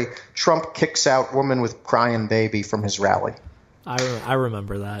story? Trump kicks out woman with crying baby from his rally. I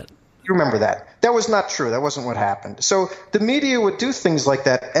remember that. You remember that? That was not true. That wasn't what happened. So the media would do things like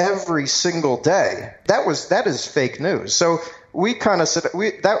that every single day. That is fake news. So we kind of said we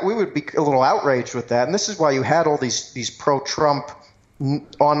would be a little outraged with that, and this is why you had all these pro-Trump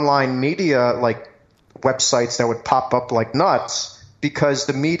online media like websites that would pop up like nuts, because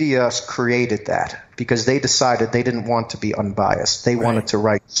the media created that, because they decided they didn't want to be unbiased. They wanted to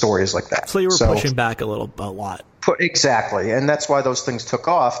write stories like that. So you were pushing back a lot. Exactly, and that's why those things took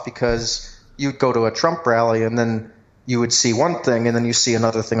off, because you'd go to a Trump rally and then you would see one thing and then you see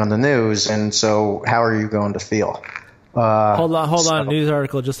another thing on the news, and so how are you going to feel? Hold on. News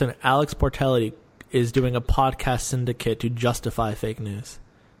article just in: Alex Portelli is doing a podcast syndicate to justify fake news.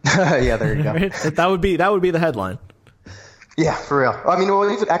 Yeah, there you go. Right? That would be the headline. Yeah, for real. I mean,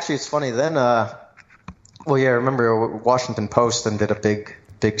 well, even actually, it's funny. Then, remember Washington Post and did a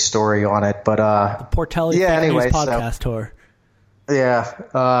big story on it. But Portelli news podcast tour.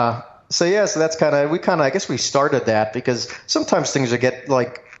 Yeah. So that's I guess we started that because sometimes things get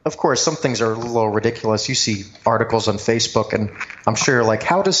like. Of course, some things are a little ridiculous. You see articles on Facebook, and I'm sure, like,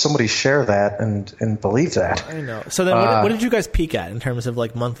 how does somebody share that and believe that? I know. So then, what did you guys peak at in terms of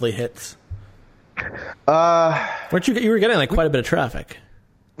like monthly hits? Weren't you were getting like quite a bit of traffic?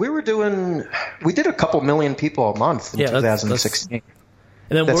 We did a couple million people a month in 2016.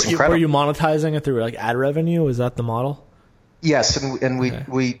 And then were you monetizing it through like ad revenue? Was that the model? Yes, and we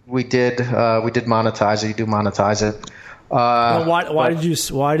did monetize it. You do monetize it.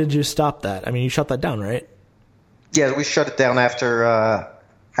 Why did you stop that? I mean, you shut that down, right? Yeah, we shut it down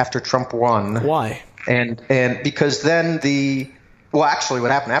after Trump won. Why? And because then actually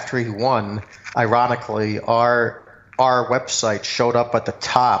what happened after he won, ironically, our website showed up at the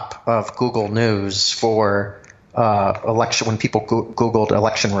top of Google News for election, when people Googled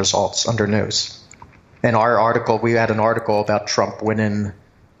election results under news. And we had an article about Trump winning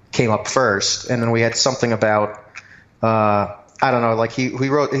came up first, and then we had something about I don't know, like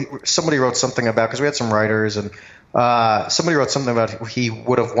somebody wrote something about, because we had some writers, and Somebody wrote something about he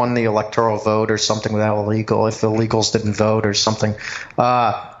would have won the electoral vote or something without illegal if the illegals didn't vote or something.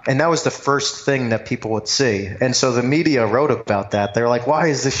 And that was the first thing that people would see. And so the media wrote about that. They're like, why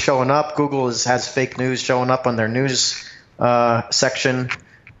is this showing up? Google has fake news showing up on their news section.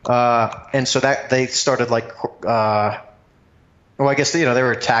 And so that they started well, I guess, they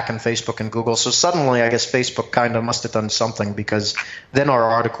were attacking Facebook and Google. So suddenly, I guess Facebook kind of must have done something, because then our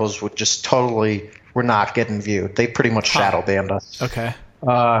articles would just were not getting viewed. They pretty much shadow banned us. Okay.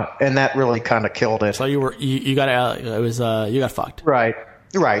 And that really kind of killed it. So you got fucked. Right,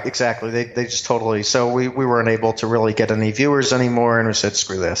 exactly. They just totally. So we weren't able to really get any viewers anymore, and we said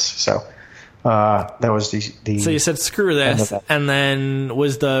screw this. So that was the. So you said screw this, and then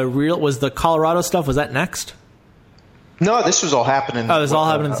was the Colorado stuff? Was that next? No, this was all happening. Oh, this was all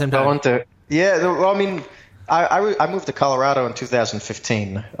happening at the same time. Well, I mean, I moved to Colorado in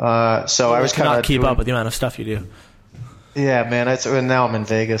 2015. So I was kind of keep up with the amount of stuff you do. Yeah, man. And now I'm in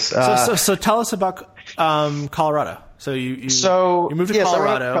Vegas. So tell us about Colorado. So you moved to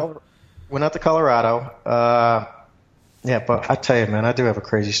Colorado. Went out to Colorado. But I tell you, man, I do have a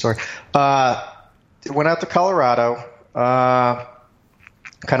crazy story. Went out to Colorado. Kind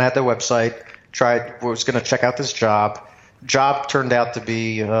of had the website. Was going to check out this job. Job turned out to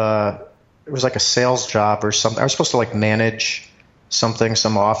be it was like a sales job or something. I was supposed to manage some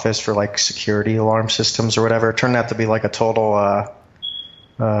office for security alarm systems or whatever. It turned out to be a total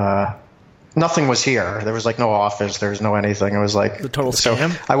nothing was here. There was no office. There was no anything. It was the total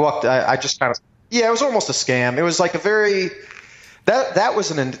scam. So I walked. I just kind of it was almost a scam. It was a very that was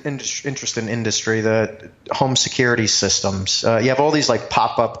an interesting industry, the home security systems. You have all these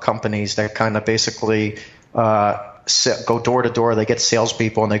pop-up companies that kind of basically go door to door. They get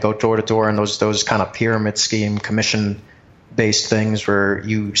salespeople and they go door to door, and those kind of pyramid scheme commission-based things where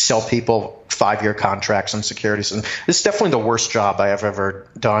you sell people 5-year contracts on security systems. It's definitely the worst job I have ever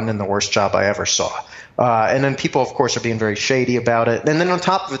done and the worst job I ever saw. And then people, of course, are being very shady about it. And then on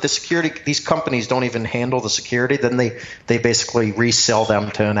top of it, the security, these companies don't even handle the security. Then they basically resell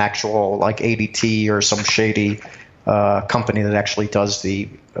them to an actual ADT or some shady company that actually does the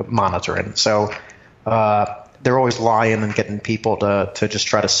monitoring. So they're always lying and getting people to just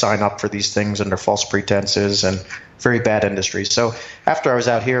try to sign up for these things under false pretenses, and very bad industry. So after I was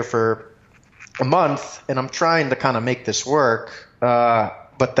out here for a month and I'm trying to kind of make this work,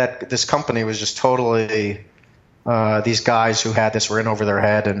 but this company was just totally these guys who had this were in over their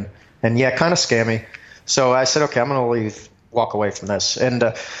head and kind of scammy. So I said, okay, I'm going to walk away from this. And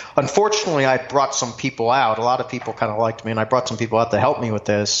unfortunately, I brought some people out. A lot of people kind of liked me, and I brought some people out to help me with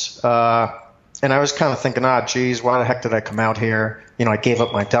this. And I was kind of thinking, geez, why the heck did I come out here? I gave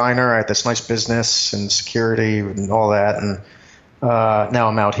up my diner. I had this nice business and security and all that, and now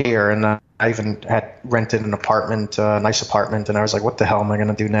I'm out here. And I even had rented an apartment, a nice apartment, and I was like, what the hell am I going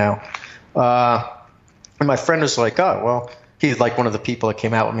to do now? And my friend was like, oh, well, he's one of the people that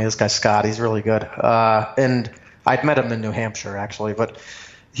came out with me. This guy, Scott, he's really good. And I'd met him in New Hampshire, actually. But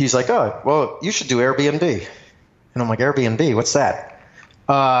he's like, oh, well, you should do Airbnb. And I'm like, Airbnb? What's that?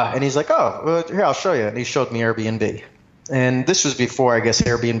 And he's like, oh, well, here, I'll show you. And he showed me Airbnb. And this was before, I guess,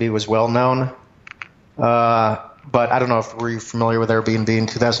 Airbnb was well known. But I don't know were you familiar with Airbnb in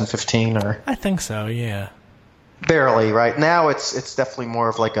 2015 or? I think so, yeah. Barely, right? Now it's definitely more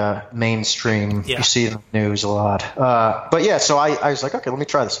of a mainstream. Yeah. You see it in the news a lot. But yeah, so I was like, okay, let me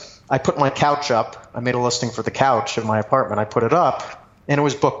try this. I put my couch up. I made a listing for the couch in my apartment. I put it up, and it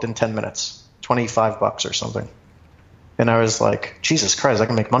was booked in 10 minutes, $25 or something. And I was like, Jesus Christ, I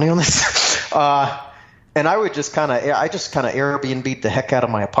can make money on this. And I would just kind of Airbnb'd the heck out of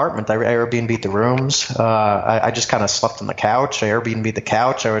my apartment. I Airbnb'd the rooms. I just kind of slept on the couch. I Airbnb'd the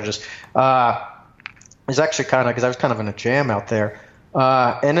couch. I would just, it was actually kind of, because I was kind of in a jam out there.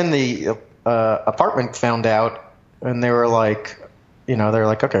 And then the apartment found out, and they were like, they're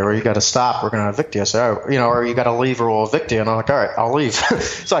like, okay, well, you got to stop. We're going to evict you. So, or you got to leave or we'll evict you. And I'm like, all right, I'll leave.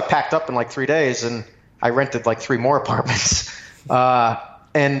 So I packed up in 3 days, and I rented 3 more apartments.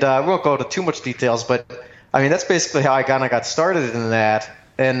 And we won't go into too much details, but I mean, that's basically how I kind of got started in that.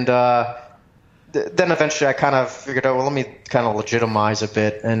 And then eventually I kind of figured out, well, let me kind of legitimize a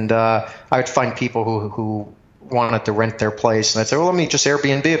bit. And I would find people who wanted to rent their place. And I'd say, well, let me just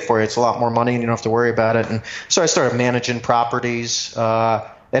Airbnb it for you. It's a lot more money and you don't have to worry about it. And so I started managing properties. And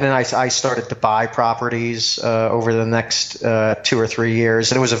then I started to buy properties over the next 2 or 3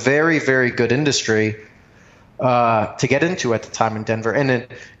 years. And it was a very, very good industry to get into at the time in Denver. And in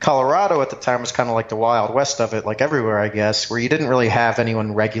Colorado at the time was kind of like the Wild West of it, like everywhere, I guess, where you didn't really have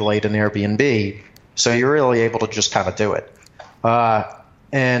anyone regulate an Airbnb. So you're really able to just kind of do it.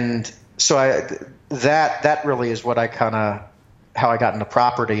 And that really is what I kind of how I got into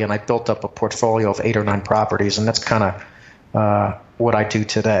property, and I built up a portfolio of 8 or 9 properties, and that's kind of what I do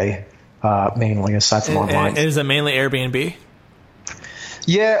today, mainly aside from online. And is it mainly Airbnb?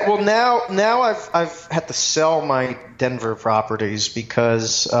 Yeah, well now I've had to sell my Denver properties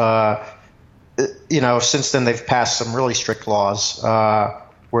because since then they've passed some really strict laws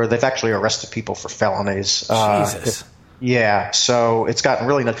where they've actually arrested people for felonies. Jesus. Yeah, so it's gotten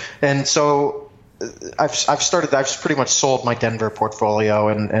really nuts. And so I've pretty much sold my Denver portfolio,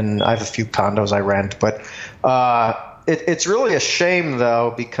 and I have a few condos I rent, but it's really a shame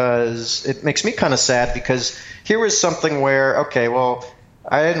though, because it makes me kind of sad, because here was something where, okay, well,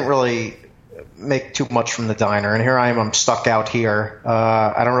 I didn't really make too much from the diner, and here I'm stuck out here.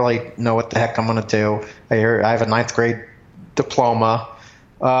 I don't really know what the heck I'm going to do. I have a 9th grade diploma,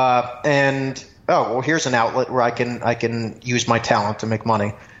 and here's an outlet where I can use my talent to make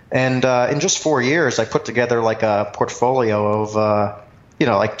money. And in just 4 years, I put together like a portfolio of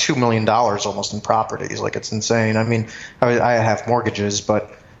like $2 million almost in properties. Like, it's insane. I mean, I have mortgages,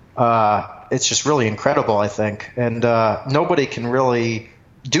 but it's just really incredible, I think. And nobody can really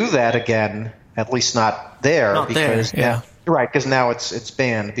do that again, at least not there. Not because there, yeah. Right, because now it's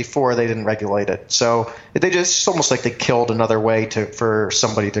banned. Before, they didn't regulate it. So it's almost like they killed another way for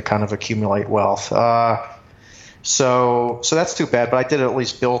somebody to kind of accumulate wealth. So that's too bad. But I did at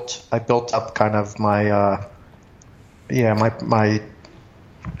least built up kind of my my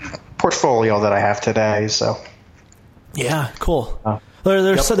portfolio that I have today. So yeah, cool.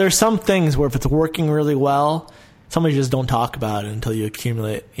 There's some things where if it's working really well, somebody just don't talk about it until you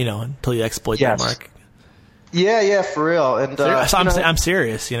accumulate, until you exploit that market. Yeah, for real. And I'm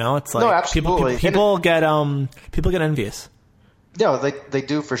serious. It's like, no, absolutely. people get envious. Yeah, they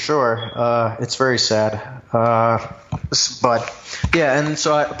do for sure. It's very sad. But yeah, and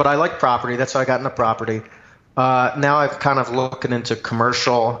so but I like property. That's how I got into property. Now I've kind of looking into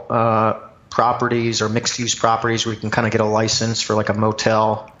commercial properties or mixed use properties where you can kind of get a license for like a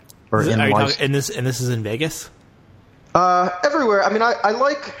motel or and this is in Vegas? Everywhere. I mean, I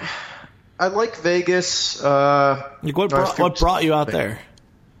like Vegas. What brought you out there?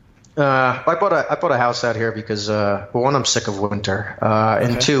 I bought a house out here because one, I'm sick of winter,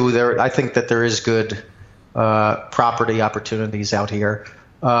 and two, I think that there is good property opportunities out here.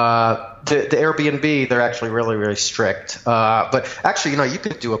 The Airbnb, they're actually really, really strict. But actually, you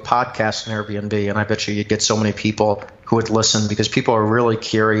could do a podcast on Airbnb, and I bet you'd get so many people who would listen, because people are really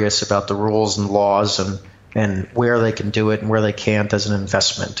curious about the rules and laws and where they can do it and where they can't as an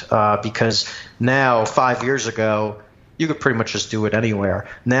investment. Because now, 5 years ago, you could pretty much just do it anywhere.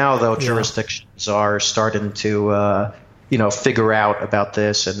 Now, though, jurisdictions are starting to, figure out about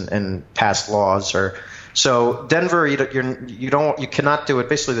this and pass laws. So Denver, you cannot do it.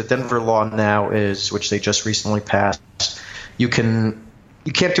 Basically, the Denver law now is, which they just recently passed, you can't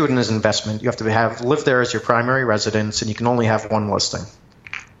do it as an investment. You have to live there as your primary residence, and you can only have one listing.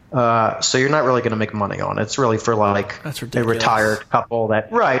 So you're not really going to make money on it. It's really for like a retired couple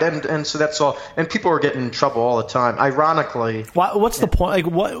right. And so that's all. And people are getting in trouble all the time. Ironically, what's the point?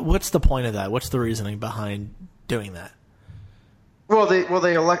 Like, what's the point of that? What's the reasoning behind doing that? Well,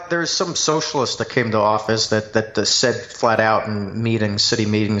 there's some socialist that came to office that said flat out in city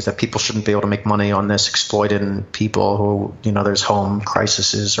meetings, that people shouldn't be able to make money on this, exploiting people who, there's home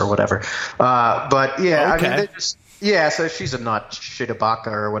crises or whatever. But yeah, okay. I mean, so she's a nut, Shidabaka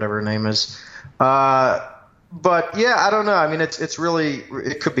or whatever her name is. But yeah, I don't know. I mean, it's really,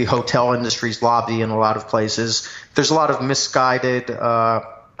 it could be hotel industry's lobby in a lot of places. There's a lot of misguided.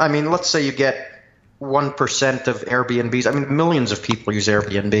 I mean, let's say you get 1% of Airbnbs. I mean, millions of people use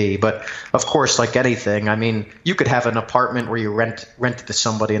Airbnb, but of course, like anything, I mean, you could have an apartment where you rent it to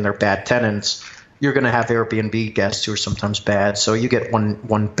somebody and they're bad tenants. You're going to have Airbnb guests who are sometimes bad. So you get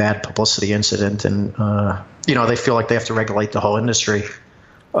one bad publicity incident, and they feel like they have to regulate the whole industry.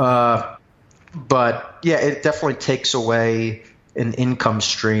 But yeah, it definitely takes away an income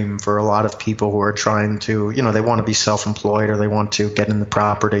stream for a lot of people who are trying to, they want to be self-employed or they want to get in the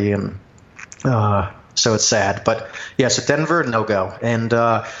property, and so it's sad. But yeah, so Denver, no go. And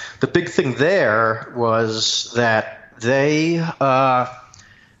the big thing there was that they'll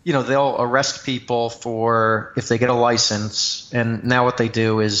arrest people for if they get a license. And now what they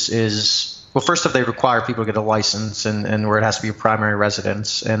do is well, first off, they require people to get a license and where it has to be a primary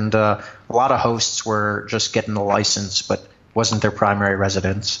residence. And a lot of hosts were just getting the license, but wasn't their primary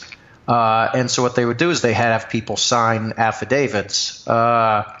residence. And so what they would do is they have people sign affidavits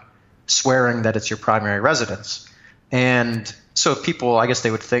swearing that it's your primary residence. And so people, I guess they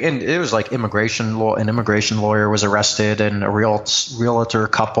would think, and it was like immigration law. An immigration lawyer was arrested, and a realtor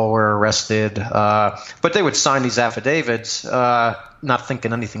couple were arrested. But they would sign these affidavits, not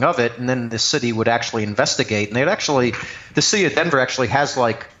thinking anything of it, and then the city would actually investigate. And the city of Denver actually has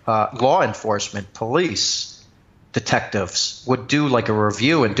like law enforcement, police, detectives would do like a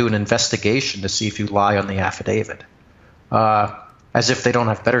review and do an investigation to see if you lie on the affidavit. As if they don't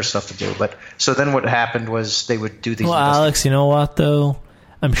have better stuff to do. But so then what happened was they would do these. Well, Alex, you know what though?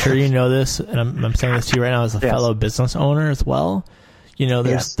 I'm sure you know this, and I'm saying this to you right now as a fellow business owner as well. You know,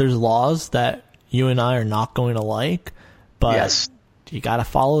 there's laws that you and I are not going to like, but you got to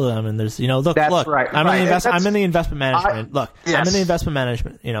follow them. And there's, look, right, I'm in the investment management. I'm in the investment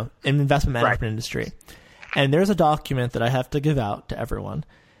management, industry, and there's a document that I have to give out to everyone,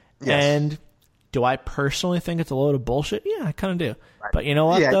 and. Do I personally think it's a load of bullshit? Yeah, I kind of do. Right. But you know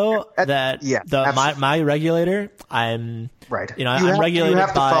what, though? My regulator, I'm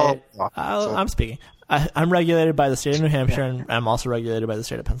regulated by. I'm speaking. I'm regulated by the state of New Hampshire, and I'm also regulated by the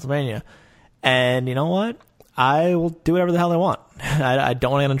state of Pennsylvania. And you know what? I will do whatever the hell I want. I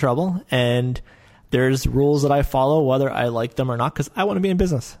don't want to get in trouble. And there's rules that I follow, whether I like them or not, because I want to be in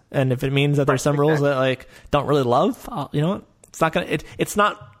business. And if it means that there's some rules that like don't really love, you know what? It's not gonna. It's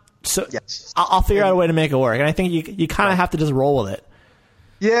not. So I'll figure out a way to make it work, and I think you kind of have to just roll with it.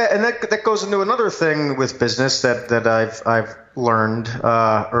 Yeah, and that goes into another thing with business that I've learned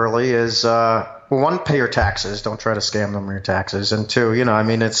early is one, pay your taxes. Don't try to scam them on your taxes, and two,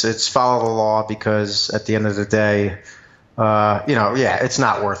 it's follow the law, because at the end of the day, it's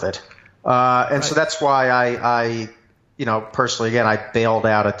not worth it. So that's why I personally, again, I bailed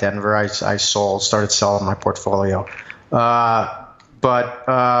out of Denver. I started selling my portfolio.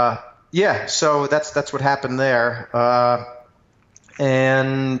 So that's what happened there.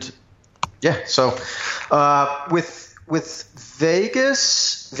 With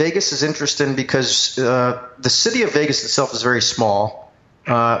Vegas is interesting because the city of Vegas itself is very small.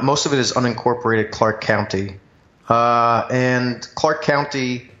 Most of it is unincorporated Clark County. And Clark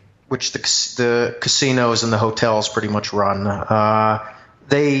County, which the casinos and the hotels pretty much run,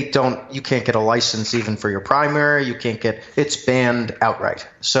 you can't get a license even for your primary. It's banned outright.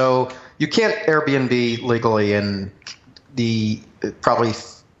 So you can't Airbnb legally in the probably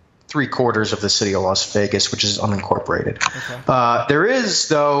 3/4 of the city of Las Vegas, which is unincorporated. Okay. There is,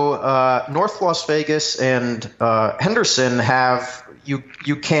 though, North Las Vegas and Henderson have, you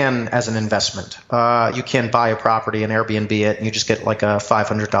can, as an investment, you can buy a property and Airbnb it, and you just get like a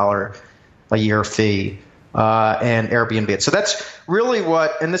 $500 a year fee. And Airbnb it. So that's really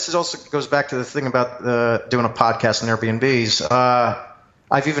and this is also goes back to the thing about doing a podcast on Airbnbs.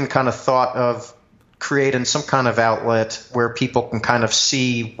 I've even kind of thought of creating some kind of outlet where people can kind of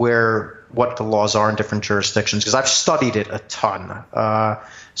see what the laws are in different jurisdictions, because I've studied it a ton.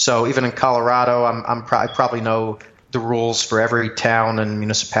 So even in Colorado, I probably know the rules for every town and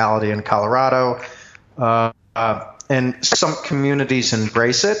municipality in Colorado. And some communities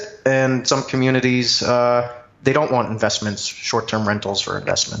embrace it, and some communities they don't want investments, short-term rentals for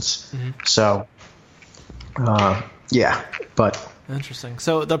investments. Mm-hmm. So, but interesting.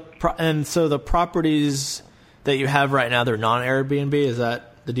 So the properties that you have right now, they're non-Airbnb. Is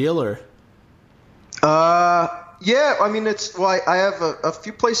that the deal, or? Yeah. I mean, I have a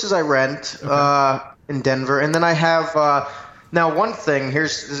few places I rent in Denver, and then I have now one thing.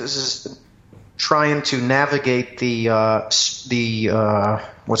 This is trying to navigate the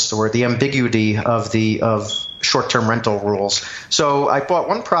ambiguity of short-term rental rules. So I bought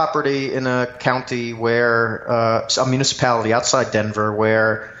one property in a county where a municipality outside Denver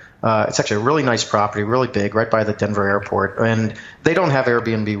where it's actually a really nice property, really big, right by the Denver airport, and they don't have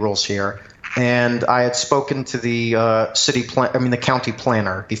Airbnb rules here. And I had spoken to the the county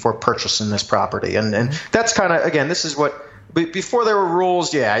planner before purchasing this property, and that's kind of, again, this is what. Before there were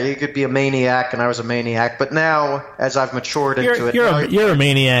rules, you could be a maniac, and I was a maniac. But now, as I've matured into it, you're a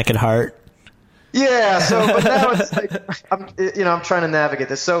maniac at heart. Yeah. So, but now it's like I'm trying to navigate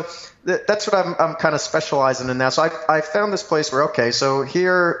this. So that's what I'm kind of specializing in now. So I found this place where so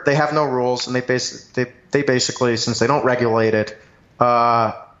here they have no rules, and they basically, since they don't regulate it,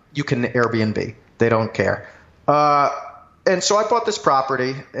 you can Airbnb. They don't care. And so I bought this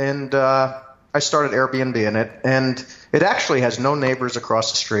property, and I started Airbnb in it, and it actually has no neighbors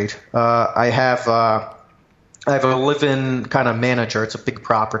across the street. I have a live-in kind of manager. It's a big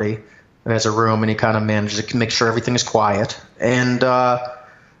property. It has a room, and he kind of manages it, can make sure everything is quiet. And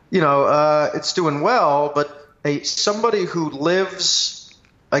it's doing well. But somebody who lives,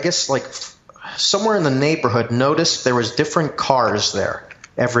 I guess, like somewhere in the neighborhood, noticed there was different cars there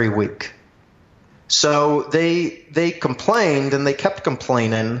every week. So they complained, and they kept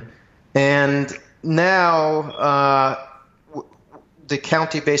complaining, and now the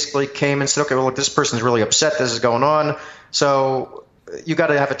county basically came and said, okay, well, look, this person's really upset. This is going on. So you got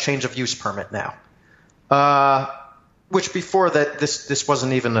to have a change of use permit now. Which before that, this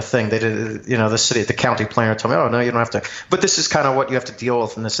wasn't even a thing. They did, the county planner told me, oh, no, you don't have to. But this is kind of what you have to deal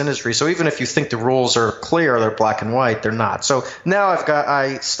with in this industry. So even if you think the rules are clear, they're black and white, they're not. So now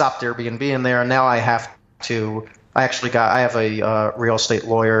I stopped Airbnb in there, and now I have to. I have a real estate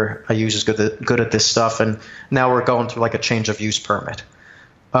lawyer I use is good at this stuff, and now we're going through like a change of use permit.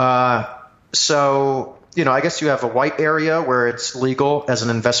 So, I guess you have a white area where it's legal as an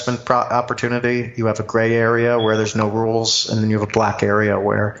investment opportunity. You have a gray area where there's no rules, and then you have a black area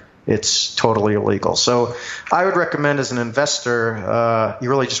where it's totally illegal. So I would recommend as an investor, you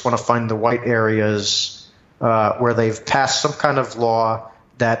really just want to find the white areas where they've passed some kind of law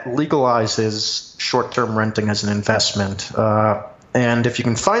that legalizes short-term renting as an investment. And if you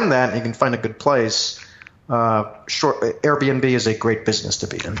can find that, you can find a good place, Airbnb is a great business to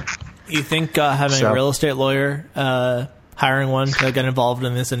be in. You think having a real estate lawyer, hiring one to get involved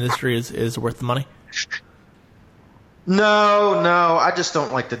in this industry is worth the money? No, I just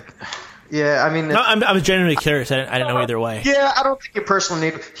don't like to. Yeah, I mean, no, I was genuinely curious. I didn't know either way. Yeah, I don't think you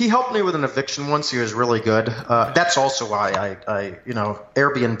personally need. He helped me with an eviction once. He was really good. That's also why I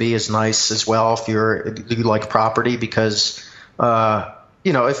Airbnb is nice as well if you like property, because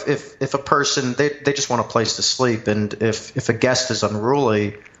if a person they just want a place to sleep, and if a guest is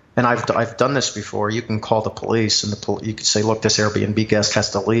unruly. And I've done this before. You can call the police, and you can say, "Look, this Airbnb guest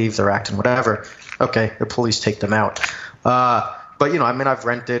has to leave. They're acting whatever." Okay, the police take them out. But I've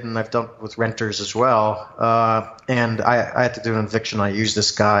rented, and I've done with renters as well. And I had to do an eviction. I used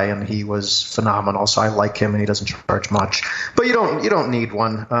this guy, and he was phenomenal. So I like him, and he doesn't charge much. But you don't need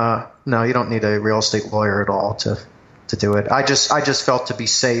one. No, you don't need a real estate lawyer at all to do it. I just felt to be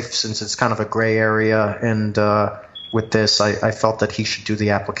safe, since it's kind of a gray area, and with this, I felt that he should do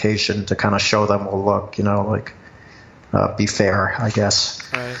the application to kind of show them, well, look, be fair, I guess.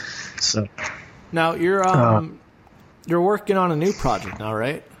 Right. So now you're working on a new project now,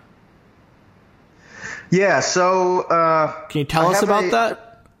 right? Yeah. So can you tell us about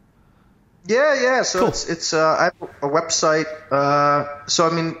that? Yeah. So cool. it's I have a website. So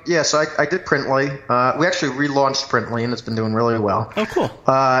I did Printly. We actually relaunched Printly, and it's been doing really well. Oh, cool.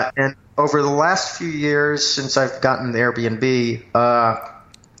 And over the last few years, since I've gotten the Airbnb,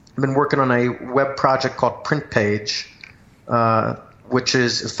 I've been working on a web project called Print Page, which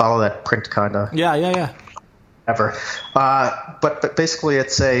is follow that print kind of. Yeah. Ever. But basically,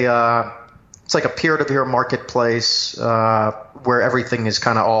 it's like a peer-to-peer marketplace where everything is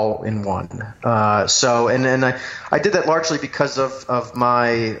kind of all in one. So I did that largely because of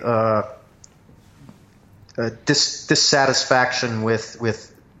my dissatisfaction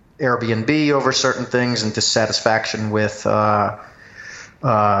with Airbnb over certain things, and dissatisfaction with other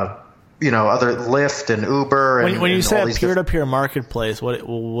Lyft and Uber. When you say a peer-to-peer marketplace,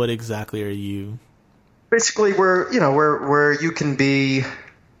 what exactly are you? Basically, where you can be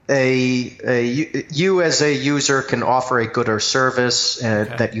you as a user can offer a good or service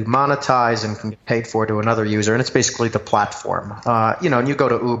that you monetize and can get paid for to another user, and it's basically the platform. And you go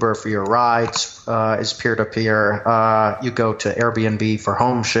to Uber for your rides, is peer-to-peer. You go to Airbnb for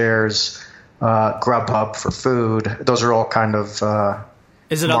home shares, Grubhub for food. Those are all kind of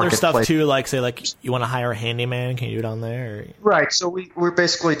is it other stuff too? Like say, you want to hire a handyman? Can you do it on there? Or? Right. So we're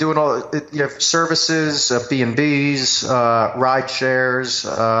basically doing all. You have services, B&Bs, ride shares,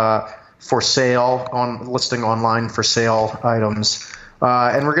 for sale listing online for sale items,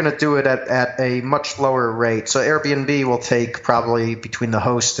 and we're going to do it at a much lower rate. So Airbnb will take probably between the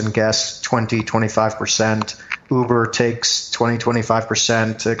host and guests 20-25%. Uber takes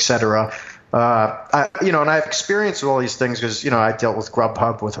 20-25%, etc. And I have experience with all these things because, I dealt with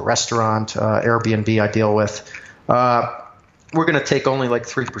Grubhub with a restaurant, Airbnb I deal with. We're going to take only like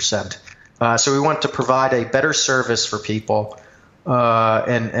 3%. So we want to provide a better service for people,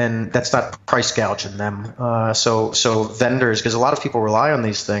 and that's not price gouging them. So vendors, because a lot of people rely on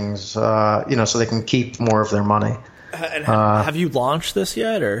these things, so they can keep more of their money. And have you launched this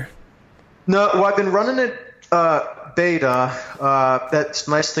yet, or? No, well, I've been running it beta. That's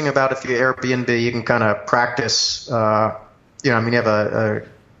the nice thing about if you Airbnb, you can kind of practice. You have a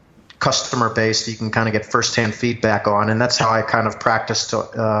customer base that you can kind of get firsthand feedback on, and that's how I kind of practiced.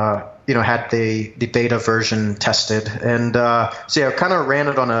 Had the beta version tested, and I kind of ran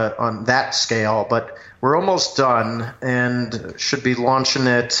it on that scale. But we're almost done, and should be launching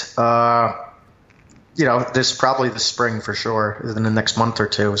it this probably the spring for sure, in the next month or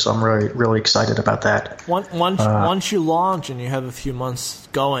two. So I'm really, really excited about that. Once you launch and you have a few months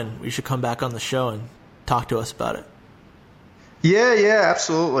going, you should come back on the show and talk to us about it. Yeah,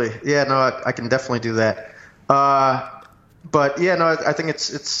 absolutely. Yeah, no, I can definitely do that. But yeah, no, I think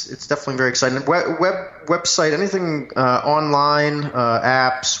it's definitely very exciting. Website, anything online,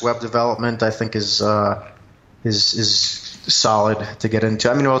 apps, web development, I think is solid to get into.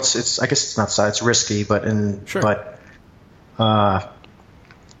 I mean, well, it's I guess it's not solid, it's risky, but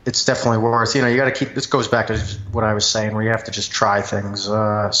it's definitely worth. You got to keep. This goes back to what I was saying, where you have to just try things.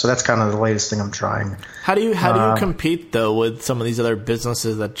 So that's kind of the latest thing I'm trying. How do you compete though with some of these other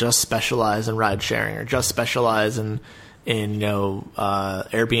businesses that just specialize in ride sharing or just specialize in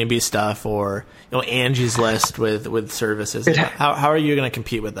Airbnb stuff or Angie's List with services? How are you going to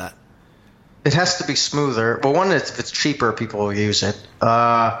compete with that? It has to be smoother. Well, one, if it's cheaper, people will use it.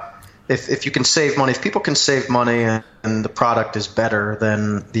 If you can save money, if people can save money and the product is better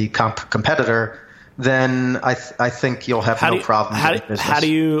than the competitor, then I think you'll have no problem with business. How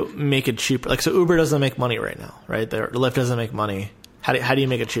do you make it cheaper? Like, so Uber doesn't make money right now, right? Lyft doesn't make money. How do you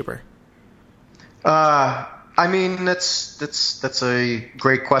make it cheaper? I mean, that's a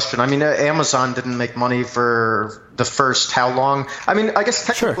great question. I mean, Amazon didn't make money for the first how long? I mean, I guess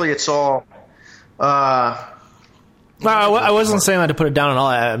technically it's all. No, I wasn't saying that to put it down at all.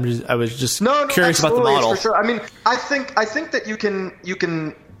 I was just curious about the model. For sure. I mean, I think that you can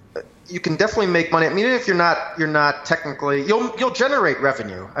definitely make money. I mean, even if you're not technically, you'll generate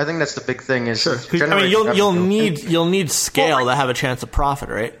revenue. I think that's the big thing. Is sure. I mean, you'll need scale to have a chance of profit,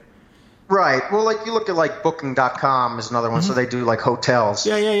 right? Right. Well, like you look at like Booking.com is another one. Mm-hmm. So they do like hotels.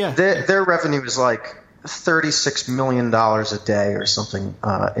 Yeah. Their revenue is like $36 million a day or something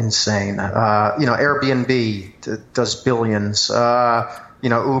insane. Airbnb does billions.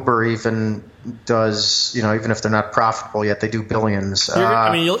 Uber even does. Even if they're not profitable yet, they do billions.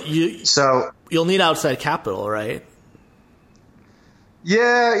 You'll need outside capital, right?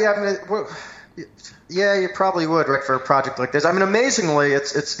 Yeah. I mean, yeah, you probably would, right, for a project like this. I mean, amazingly,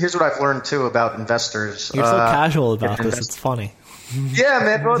 it's here's what I've learned too about investors. You're so casual about this. It's funny. Yeah,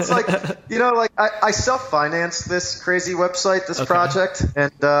 man. Well, it's like, I self-financed this crazy website, this project,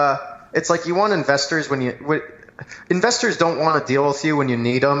 and it's like you want investors investors don't want to deal with you when you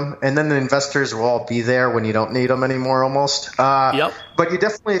need them, and then the investors will all be there when you don't need them anymore, almost. Yep. But you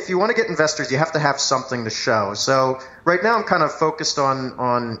definitely, if you want to get investors, you have to have something to show. So right now, I'm kind of focused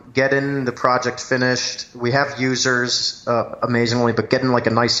on getting the project finished. We have users, amazingly, but getting like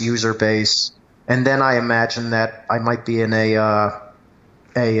a nice user base. And then I imagine that I might be in a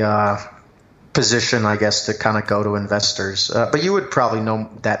position, I guess, to kind of go to investors. But you would probably know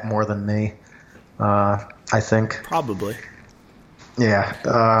that more than me, I think. Probably. Yeah.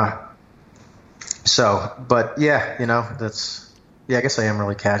 But yeah, I guess I am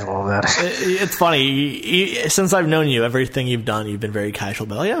really casual about it. It's funny. Since I've known you, everything you've done, you've been very casual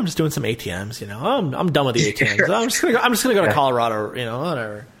about. I'm just doing some ATMs. I'm done with the ATMs. I'm just gonna go to Colorado.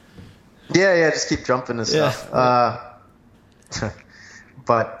 Whatever. Yeah, just keep jumping and stuff. Yeah.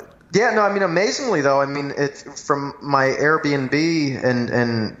 But yeah, no, I mean, amazingly though, I mean, from my Airbnb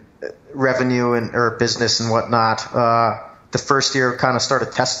and revenue or business and whatnot, the first year kind of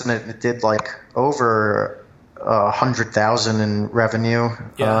started testing it, and it did like over 100,000 in revenue.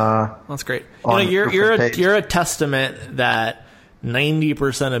 Yeah, that's great. You're a testament that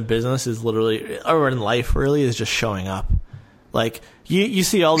 90% of business is literally, or in life really, is just showing up. Like, you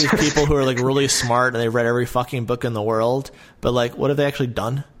see all these people who are like really smart and they've read every fucking book in the world, but like, what have they actually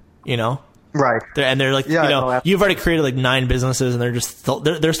done? Right. They're like, you've already created like 9 businesses, and they're just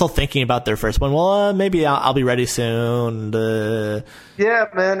they're still thinking about their first one. Well, maybe I'll be ready soon. Yeah,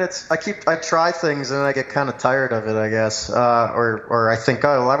 man. I try things and I get kind of tired of it, I guess. Or I think,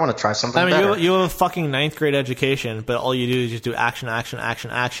 I want to try something better. You have a fucking 9th grade education, but all you do is just do action.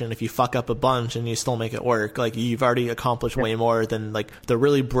 If you fuck up a bunch and you still make it work, like you've already accomplished way more than like the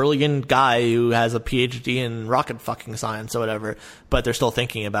really brilliant guy who has a PhD in rocket fucking science or whatever, but they're still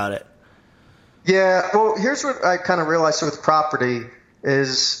thinking about it. Yeah, well, here's what I kind of realized with property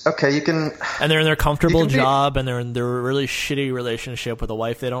is, okay, you can... And they're in their comfortable job, and they're in their really shitty relationship with a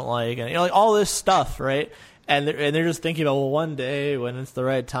wife they don't like, and like all this stuff, right? And they're just thinking about, well, one day when it's the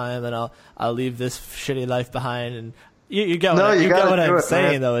right time, then I'll leave this shitty life behind, and you get what I'm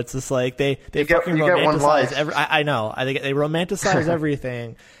saying, man. Though. It's just like they fucking romanticize every... I know. I think they romanticize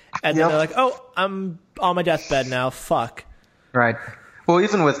everything, and then they're like, oh, I'm on my deathbed now, fuck. Right. Well,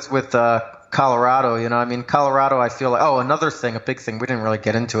 even with Colorado, I mean, Colorado, I feel like, another thing, a big thing, we didn't really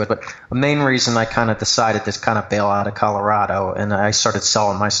get into it, but the main reason I kind of decided to kind of bail out of Colorado and I started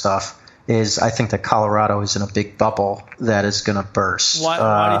selling my stuff is I think that Colorado is in a big bubble that is going to burst.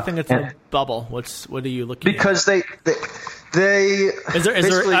 Why do you think it's a bubble? What are you looking because at? Is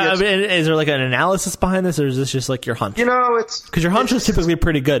there like an analysis behind this, or is this just like your hunch? It's because your hunch is typically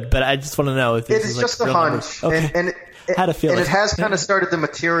pretty good, but I just want to know if this is like just a hunch. Okay. And had a feeling, and it has kind of started to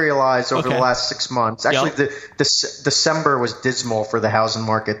materialize over the last 6 months. Actually, December was dismal for the housing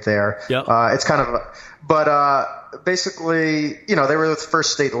market there. Yep. It's kind of, but basically, they were the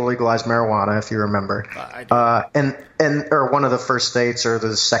first state to legalize marijuana, if you remember. Or one of the first states, or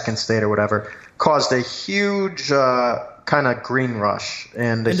the second state, or whatever, caused a huge kind of green rush.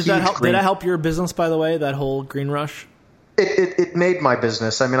 And did that help your business, by the way? That whole green rush. It made my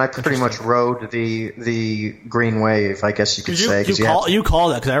business. I mean, I pretty much rode the green wave, I guess you could say. You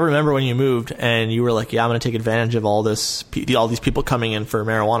called that because I remember when you moved and you were like, "Yeah, I'm going to take advantage of all these people coming in for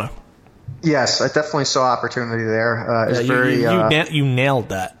marijuana." Yes, I definitely saw opportunity there. You nailed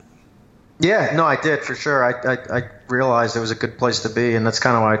that. Yeah, no, I did for sure. I realized it was a good place to be, and that's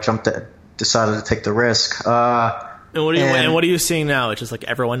kind of why I decided to take the risk. And what are you seeing now? It's just like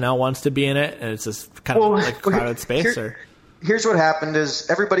everyone now wants to be in it, and it's just kind of like crowded space. Here's what happened: is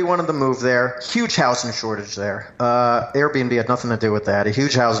everybody wanted to move there. Huge housing shortage there. Airbnb had nothing to do with that. A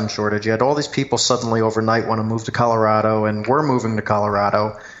huge housing shortage. You had all these people suddenly overnight want to move to Colorado, and we're moving to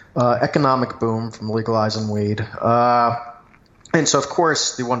Colorado. Economic boom from legalizing weed. And so, of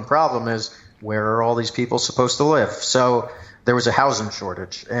course, the one problem is, where are all these people supposed to live? So there was a housing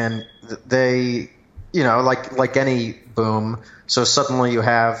shortage, and they, like any boom. So suddenly you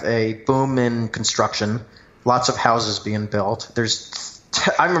have a boom in construction, lots of houses being built.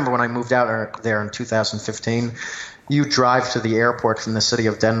 I remember when I moved out there in 2015, you drive to the airport from the city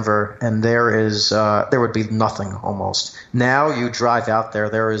of Denver, and there would be nothing almost. Now you drive out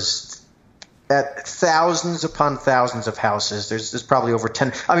there is thousands upon thousands of houses. There's probably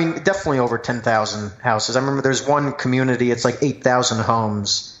definitely over 10,000 houses. I remember there's one community, it's like 8,000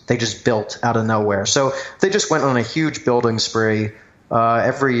 homes they just built out of nowhere. So they just went on a huge building spree.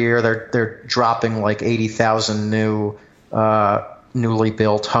 Every year they're dropping like 80,000 newly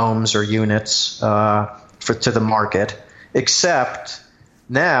built homes or units to the market. Except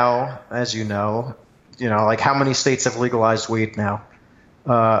now, as you know, like how many states have legalized weed now?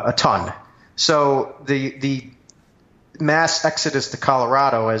 A ton. So the mass exodus to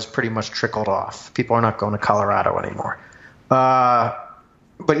Colorado has pretty much trickled off. People are not going to Colorado anymore.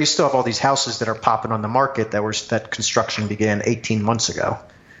 But you still have all these houses that are popping on the market that construction began 18 months ago.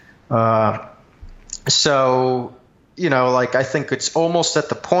 So, I think it's almost at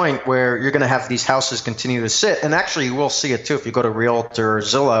the point where you're going to have these houses continue to sit. And actually, you will see it too. If you go to Realtor or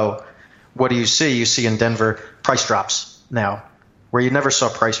Zillow, what do you see? You see in Denver price drops now, where you never saw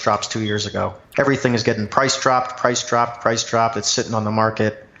price drops 2 years ago. Everything is getting price dropped. It's sitting on the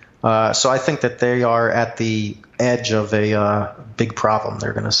market. So I think that they are at the edge of a big problem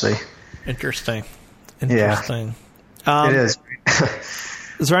they're going to see. Interesting. Yeah. It is.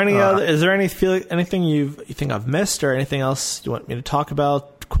 Is there anything you think I've missed, or anything else you want me to talk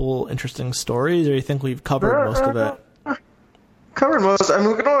about? Cool, interesting stories, or you think we've covered most of it? Covered most. I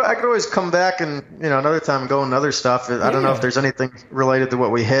mean, I could always come back and another time go into other stuff. I don't know if there's anything related to what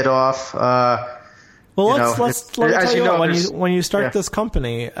we hit off. Well, let's tell you what, when you start this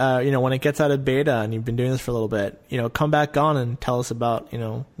company, when it gets out of beta and you've been doing this for a little bit, come back on and tell us about,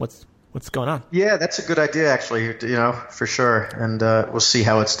 what's going on. Yeah, that's a good idea, actually, for sure. And we'll see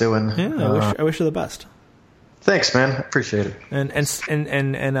how it's doing. Yeah, I wish you the best. Thanks, man. Appreciate it. And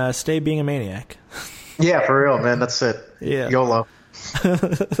stay being a maniac. Yeah, for real, man. That's it. Yeah. YOLO.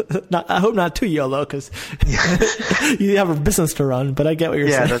 I hope not too YOLO, because you have a business to run, but I get what you're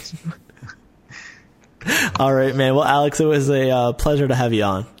saying. That's... All right, man. Well, Alex, it was a pleasure to have you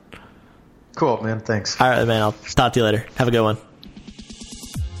on. Cool, man. Thanks. All right, man. I'll talk to you later. Have a good one.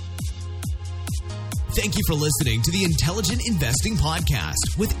 Thank you for listening to the Intelligent Investing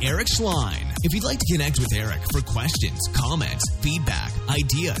Podcast with Eric Schlein. If you'd like to connect with Eric for questions, comments, feedback,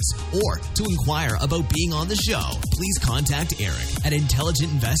 ideas, or to inquire about being on the show, please contact Eric at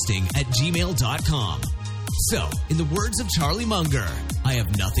intelligentinvesting@gmail.com. So, in the words of Charlie Munger, I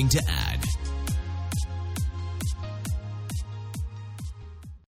have nothing to add.